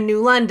here and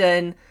New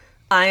London,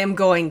 I am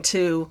going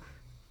to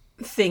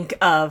think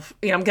of,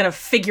 I'm going to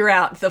figure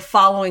out the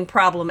following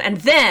problem, and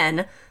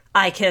then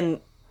I can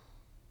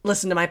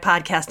listen to my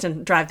podcast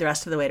and drive the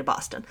rest of the way to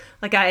Boston.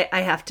 I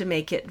have to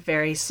make it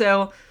very,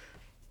 so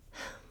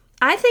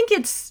I think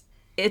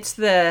it's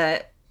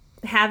the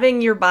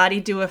having your body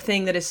do a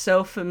thing that is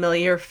so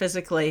familiar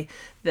physically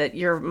that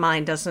your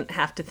mind doesn't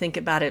have to think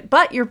about it,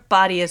 but your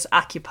body is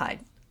occupied.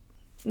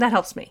 That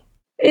helps me.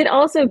 It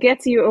also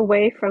gets you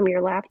away from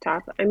your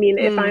laptop. I mean,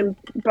 if I'm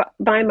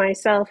by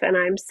myself and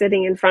I'm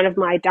sitting in front of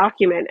my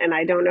document and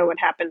I don't know what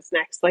happens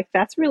next, like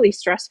that's really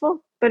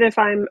stressful. But if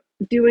I'm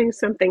doing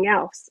something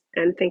else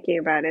and thinking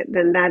about it,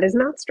 then that is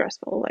not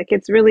stressful. Like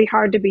it's really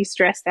hard to be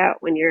stressed out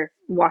when you're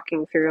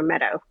walking through a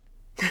meadow.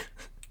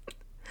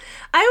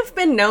 I've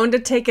been known to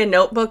take a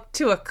notebook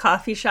to a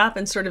coffee shop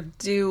and sort of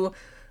do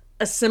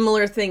a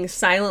similar thing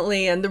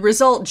silently, and the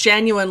result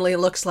genuinely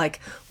looks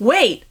like,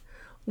 wait,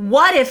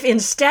 what if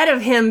instead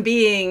of him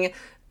being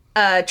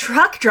a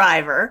truck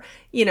driver,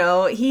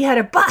 he had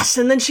a bus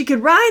and then she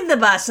could ride the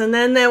bus and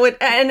then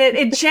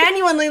it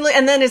genuinely,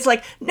 and then it's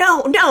like,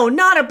 no,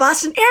 not a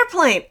bus, an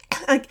airplane.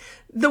 Like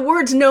the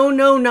words, no,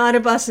 not a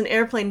bus, an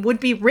airplane would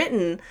be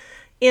written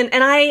and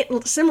I,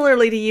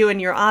 similarly to you and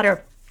your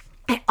otter,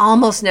 I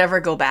almost never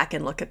go back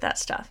and look at that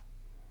stuff.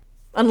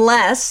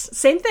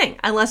 Unless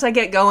I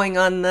get going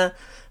on the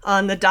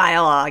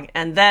dialogue,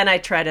 and then I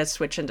try to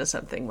switch into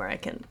something where I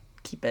can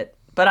keep it.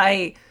 But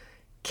I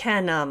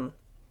can,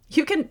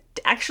 you can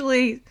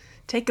actually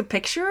take a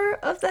picture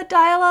of that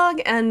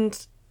dialogue,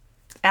 and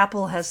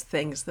Apple has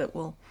things that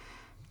will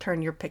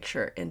turn your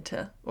picture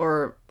into,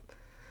 or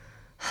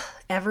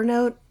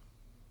Evernote,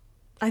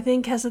 I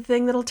think, has a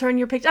thing that'll turn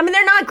your picture. I mean,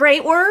 they're not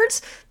great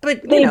words,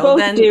 but they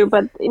both do,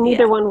 but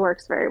neither one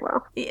works very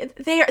well.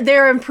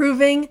 They're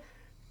improving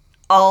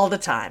all the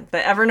time. The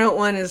Evernote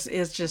one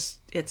is just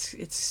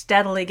it's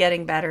steadily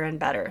getting better and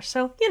better.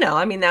 So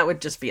I mean, that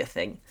would just be a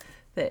thing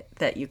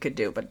that you could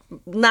do. But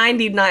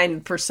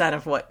 99%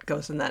 of what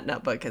goes in that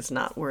notebook is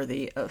not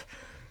worthy of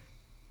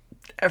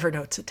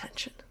Evernote's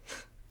attention.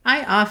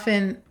 I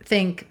often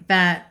think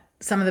that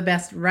some of the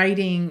best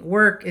writing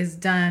work is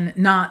done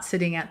not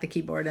sitting at the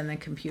keyboard and the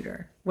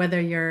computer. Whether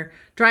you're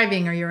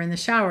driving or you're in the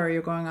shower, or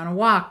you're going on a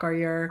walk, or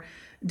you're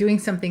doing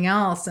something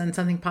else and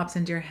something pops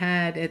into your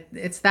head.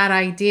 It's that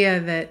idea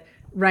that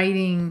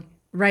writing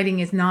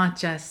is not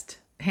just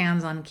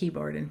hands on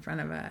keyboard in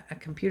front of a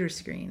computer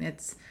screen.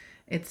 It's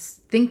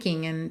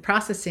thinking and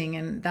processing,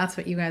 and that's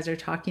what you guys are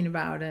talking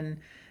about. And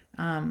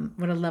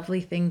what a lovely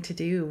thing to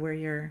do where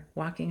you're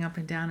walking up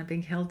and down a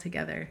big hill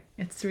together.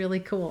 It's really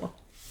cool.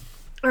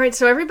 All right,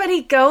 so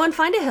everybody go and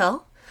find a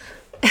hill,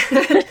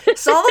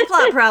 solve a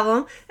plot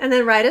problem, and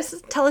then write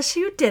us, tell us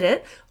you did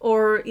it,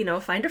 or,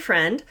 find a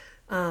friend,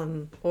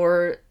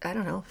 or, I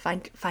don't know,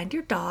 find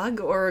your dog,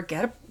 or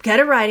get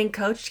a writing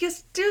coach.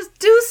 Just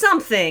do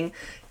something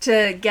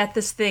to get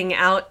this thing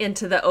out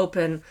into the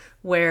open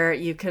where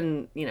you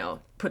can,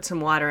 put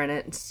some water in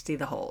it and see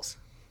the holes.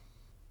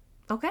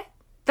 Okay?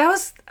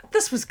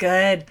 This was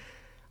good.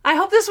 I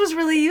hope this was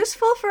really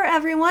useful for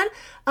everyone.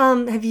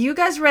 Have you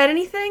guys read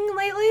anything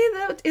lately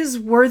that is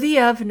worthy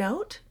of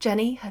note?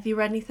 Jenny, have you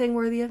read anything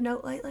worthy of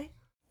note lately?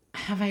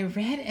 Have I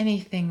read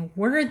anything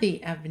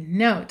worthy of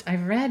note?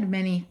 I've read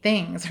many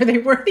things. Are they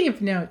worthy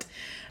of note?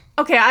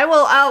 Okay,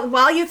 I'll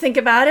while you think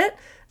about it,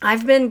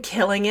 I've been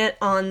killing it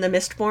on the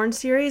Mistborn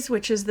series,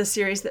 which is the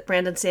series that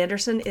Brandon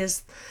Sanderson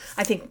is,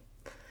 I think,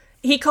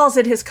 he calls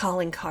it his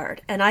calling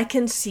card, and I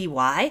can see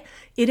why.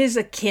 It is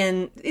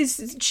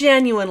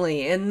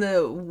genuinely in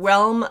the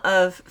realm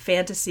of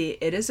fantasy.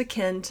 It is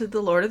akin to The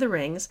Lord of the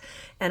Rings,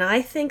 and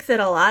I think that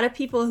a lot of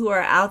people who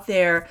are out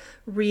there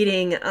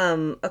reading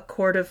A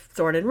Court of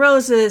Thorn and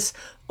Roses,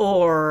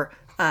 or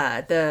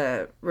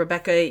the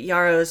Rebecca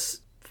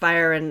Yarros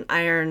Fire and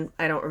Iron,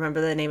 I don't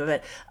remember the name of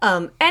it,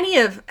 any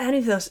of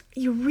those,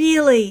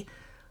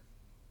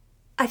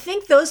 I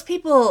think those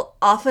people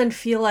often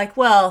feel like,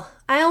 well,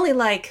 I only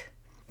like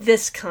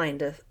this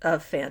kind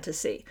of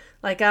fantasy.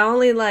 Like, I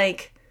only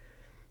like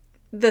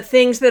the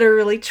things that are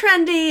really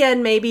trendy,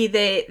 and maybe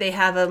they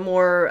have a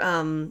more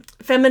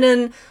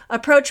feminine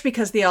approach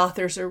because the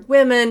authors are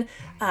women.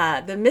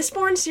 The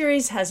Mistborn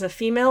series has a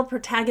female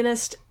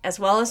protagonist as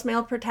well as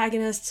male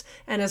protagonists,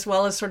 and as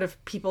well as sort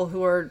of people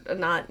who are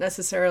not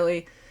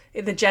necessarily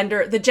the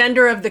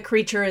gender of the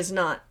creature is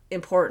not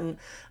important.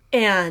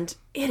 And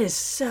it is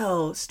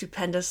so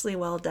stupendously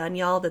well done,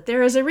 y'all, that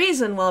there is a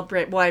reason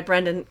why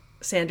Brendan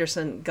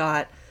Sanderson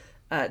got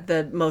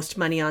the most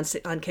money on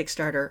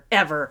Kickstarter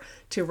ever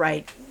to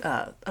write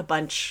a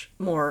bunch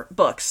more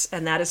books.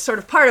 And that is sort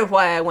of part of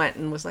why I went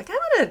and was like,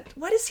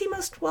 what is he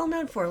most well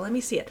known for? Let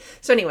me see it.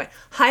 So anyway,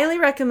 highly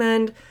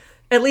recommend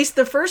at least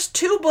the first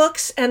 2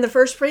 books and the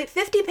first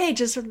 50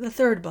 pages of the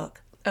 3rd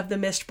book of the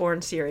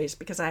Mistborn series,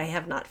 because I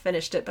have not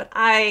finished it. But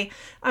I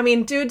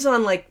mean, dude's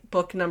on like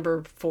book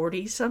number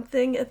 40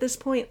 something at this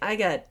point. I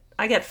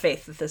got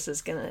faith that this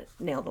is gonna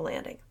nail the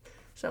landing.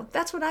 So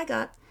that's what I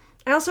got.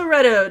 I also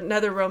read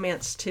another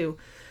romance too,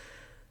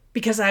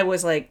 because I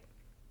was like,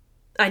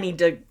 I need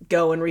to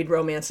go and read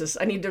romances.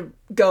 I need to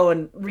go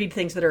and read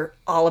things that are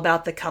all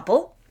about the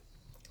couple.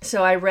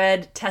 So I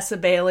read Tessa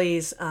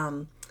Bailey's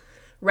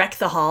Wreck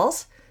the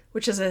Halls,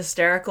 which is a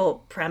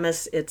hysterical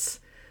premise. It's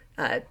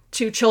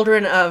 2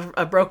 children of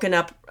a broken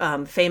up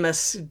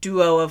famous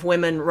duo of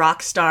women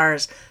rock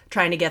stars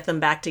trying to get them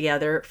back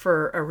together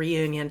for a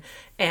reunion.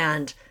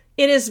 And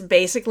it is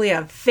basically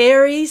a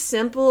very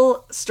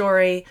simple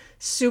story,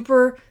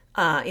 super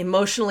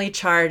emotionally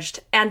charged,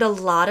 and a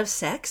lot of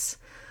sex.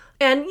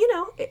 And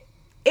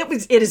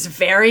it is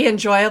very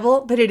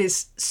enjoyable, but it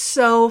is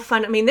so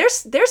fun. I mean,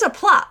 there's a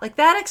plot. Like,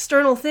 that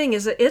external thing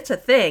it's a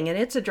thing, and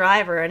it's a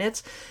driver, and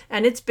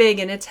it's big,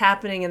 and it's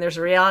happening, and there's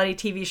a reality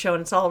TV show,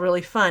 and it's all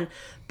really fun.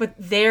 But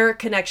their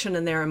connection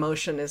and their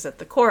emotion is at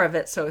the core of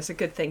it, so it's a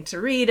good thing to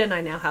read. And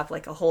I now have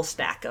like a whole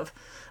stack of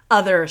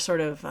other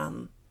sort of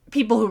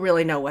people who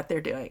really know what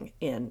they're doing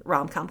in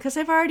rom-com, because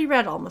I've already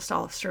read almost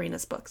all of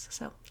Serena's books,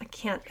 so I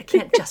can't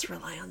just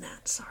rely on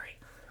that. Sorry.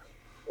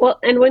 Well,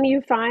 and when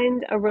you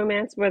find a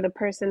romance where the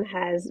person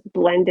has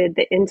blended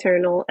the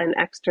internal and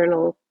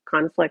external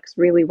conflicts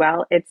really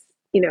well, it's,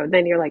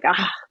 then you're like,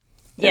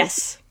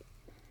 yes.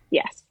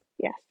 Yes.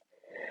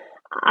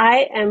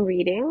 I am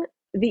reading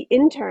The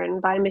Intern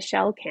by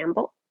Michelle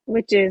Campbell,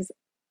 which is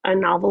a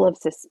novel of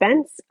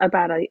suspense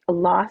about a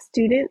law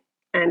student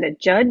and a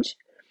judge.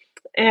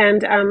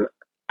 And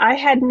I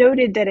had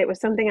noted that it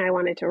was something I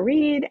wanted to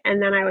read.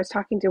 And then I was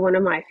talking to one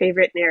of my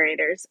favorite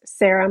narrators,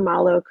 Sarah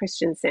Malo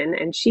Christensen,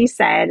 and she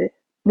said,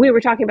 we were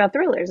talking about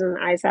thrillers. And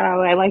I said, oh,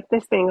 I like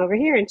this thing over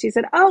here. And she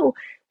said, oh,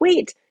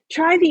 wait,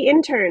 try The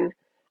Intern.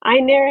 I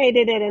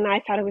narrated it and I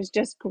thought it was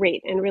just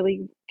great and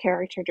really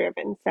character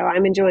driven. So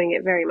I'm enjoying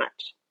it very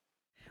much.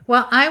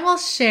 Well, I will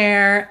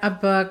share a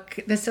book.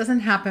 This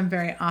doesn't happen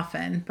very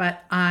often,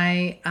 but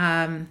I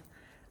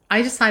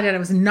decided I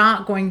was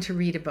not going to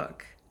read a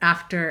book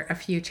after a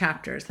few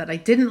chapters, that I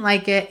didn't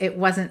like it. It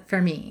wasn't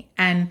for me.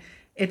 And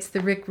it's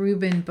the Rick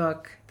Rubin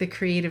book, The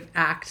Creative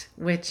Act,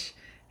 which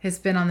has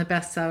been on the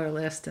bestseller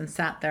list and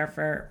sat there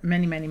for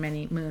many, many,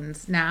 many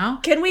moons now.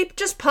 Can we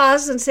just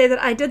pause and say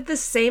that I did the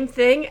same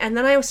thing, and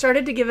then I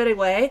started to give it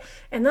away,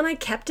 and then I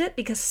kept it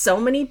because so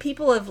many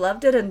people have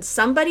loved it, and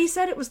somebody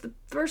said it was the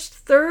first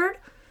third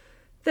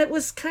that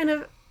was kind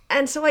of,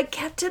 and so I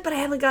kept it, but I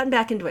haven't gotten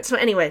back into it. So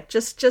anyway,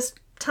 just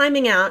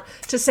timing out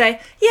to say,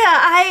 yeah,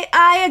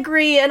 I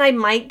agree, and I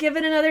might give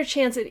it another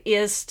chance. It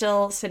is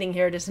still sitting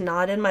here. It is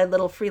not in my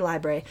little free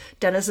library.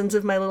 Denizens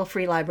of my little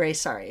free library.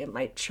 Sorry, it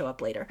might show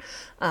up later.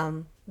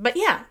 But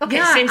yeah, okay.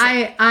 Yeah, same.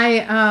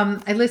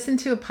 I listened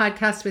to a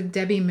podcast with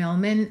Debbie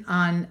Millman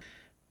on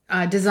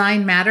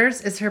Design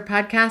Matters is her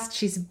podcast.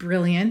 She's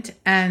brilliant,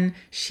 and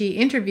she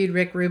interviewed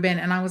Rick Rubin,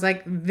 and I was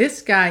like,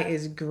 this guy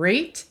is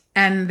great,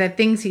 and the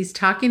things he's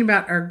talking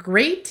about are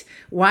great.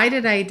 Why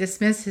did I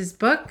dismiss his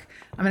book?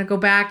 I'm going to go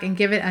back and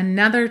give it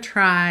another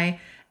try.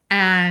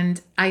 And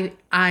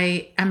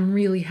I am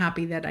really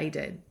happy that I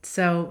did.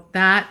 So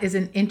that is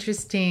an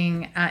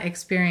interesting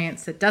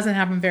experience that doesn't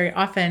happen very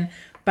often,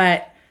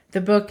 but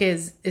the book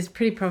is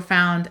pretty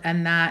profound.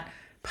 And that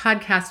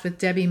podcast with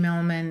Debbie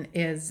Millman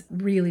is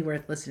really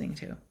worth listening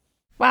to.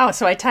 Wow.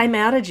 So I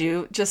time-outed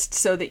you just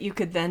so that you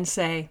could then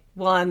say,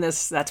 well,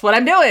 that's what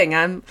I'm doing.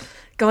 I'm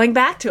going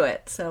back to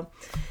it. So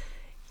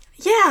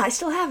yeah, I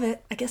still have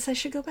it. I guess I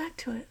should go back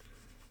to it.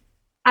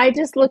 I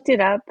just looked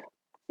it up,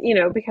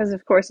 because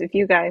of course, if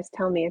you guys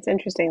tell me it's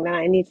interesting, then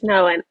I need to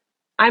know. And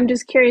I'm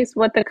just curious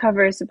what the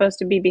cover is supposed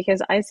to be,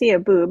 because I see a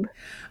boob.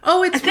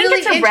 Oh, it's really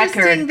interesting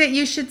record. That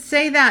you should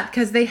say that,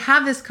 because they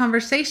have this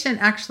conversation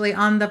actually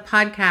on the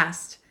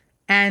podcast.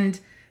 And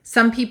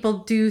some people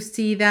do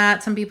see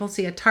that. Some people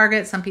see a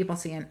target. Some people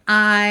see an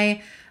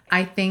eye.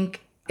 I think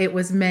it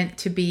was meant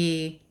to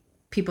be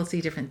people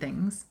see different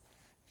things.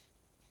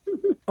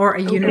 Or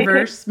a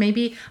universe,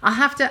 maybe. I'll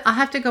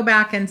have to go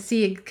back and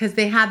see, because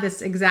they had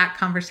this exact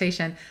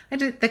conversation.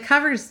 The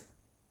cover's,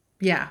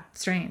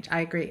 strange.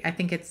 I agree. I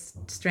think it's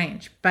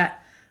strange, but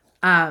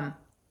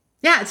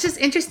it's just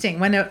interesting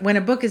when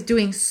a book is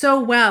doing so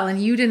well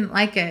and you didn't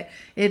like it.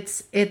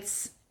 It's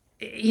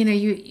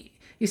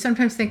you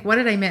sometimes think, what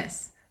did I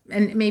miss?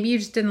 And maybe you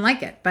just didn't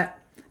like it. But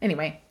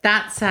anyway,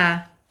 that's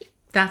the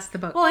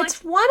book. Well,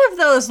 it's one of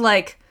those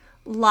like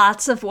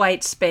lots of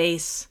white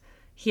space.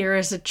 Here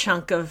is a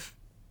chunk of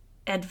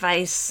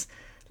advice,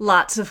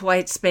 lots of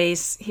white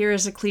space. Here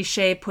is a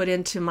cliche put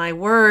into my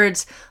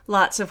words,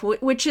 lots of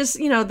which is,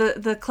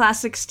 the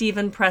classic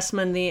Stephen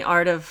Pressman, the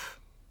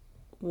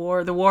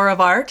war of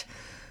art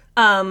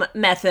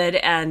method.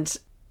 And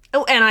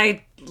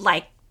I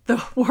like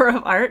the war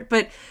of art,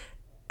 but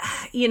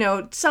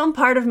some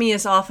part of me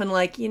is often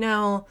like,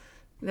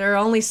 there are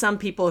only some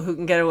people who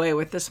can get away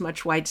with this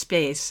much white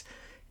space.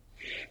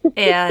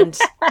 And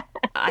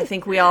I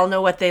think we all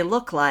know what they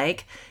look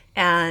like.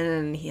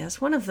 And he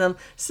has one of them.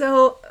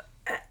 So,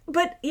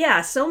 but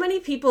yeah, so many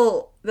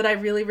people that I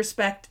really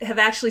respect have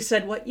actually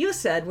said what you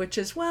said, which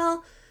is,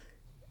 well,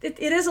 it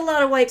is a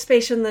lot of white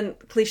space and then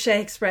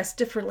cliche expressed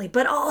differently,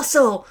 but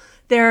also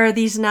there are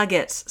these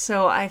nuggets.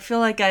 So I feel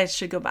like I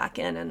should go back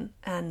in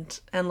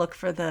and look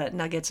for the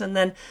nuggets, and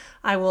then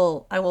I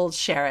will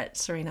share it,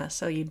 Serena,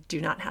 so you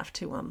do not have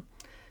to.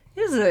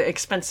 It is an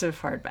expensive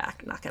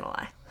hardback, not gonna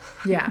lie.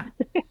 Yeah.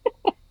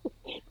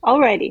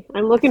 Alrighty,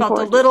 I'm looking forward.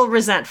 Felt a little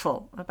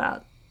resentful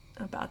about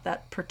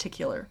that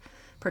particular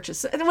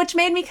purchase, which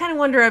made me kind of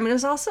wonder. I mean,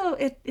 it's also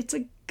it's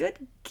a good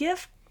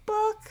gift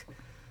book.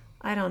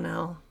 I don't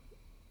know.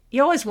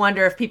 You always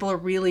wonder if people are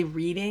really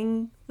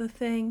reading the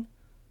thing,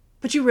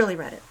 but you really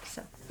read it.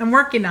 So I'm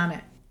working on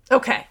it.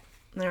 Okay.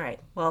 All right.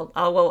 Well,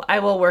 I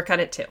will work on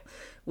it too.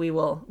 We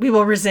will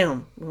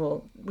resume.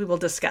 We will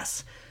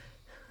discuss.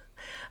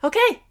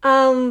 Okay.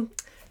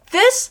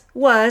 This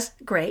was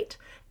great.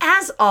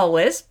 As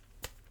always,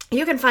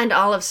 you can find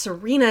all of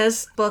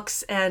Serena's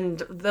books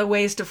and the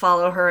ways to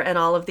follow her and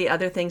all of the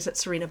other things at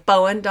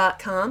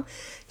serenabowen.com.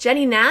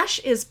 Jenny Nash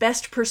is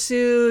best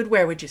pursued.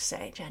 Where would you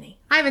say, Jenny?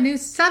 I have a new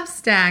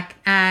Substack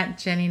at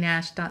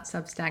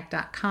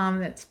jennynash.substack.com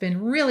that's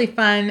been really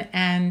fun,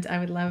 and I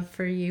would love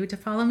for you to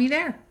follow me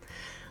there.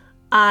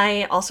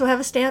 I also have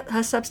a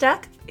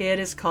Substack. It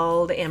is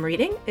called Am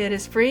Reading. It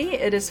is free.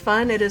 It is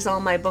fun. It is all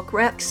my book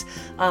recs.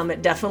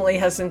 It definitely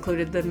has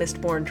included the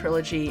Mistborn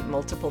trilogy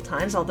multiple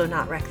times, although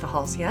not Wreck the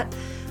Halls yet.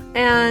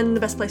 And the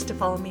best place to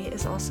follow me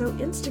is also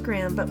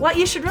Instagram. But what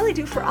you should really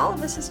do for all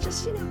of us is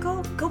just,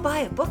 go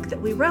buy a book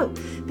that we wrote,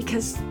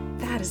 because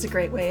that is a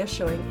great way of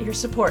showing your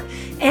support.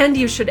 And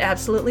you should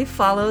absolutely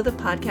follow the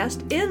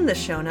podcast in the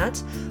show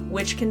notes,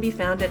 which can be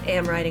found at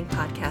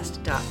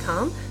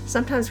amwritingpodcast.com.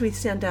 Sometimes we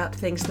send out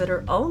things that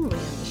are only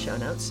in the show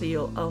notes, so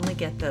you'll only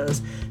get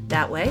those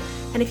that way.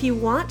 And if you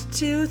want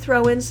to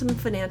throw in some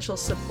financial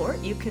support,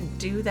 you can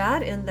do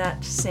that in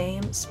that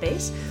same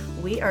space.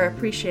 We are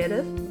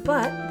appreciative,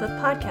 but the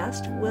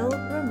podcast will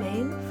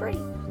remain free.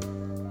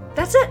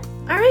 That's it.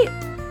 All right.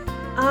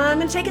 I'm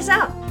going to take us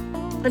out.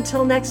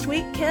 Until next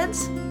week,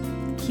 kids,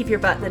 keep your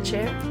butt in the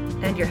chair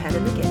and your head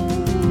in the game.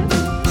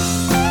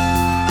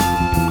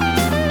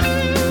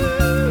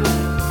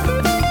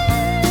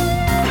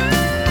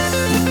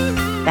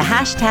 The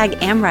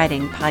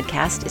 #AmWriting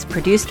podcast is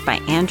produced by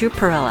Andrew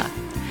Perella.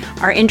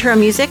 Our intro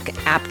music,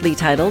 aptly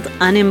titled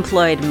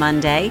Unemployed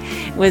Monday,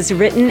 was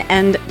written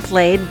and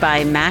played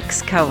by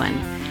Max Cohen.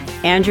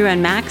 Andrew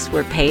and Max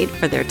were paid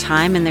for their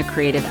time and their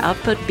creative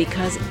output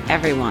because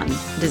everyone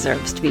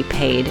deserves to be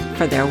paid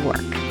for their work.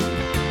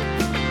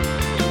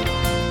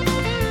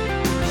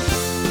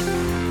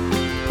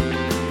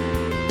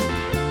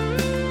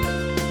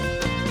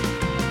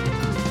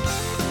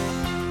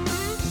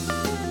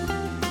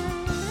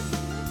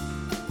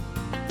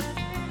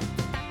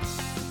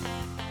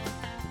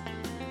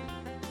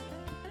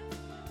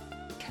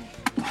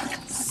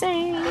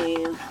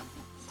 Save.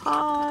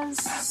 Pause.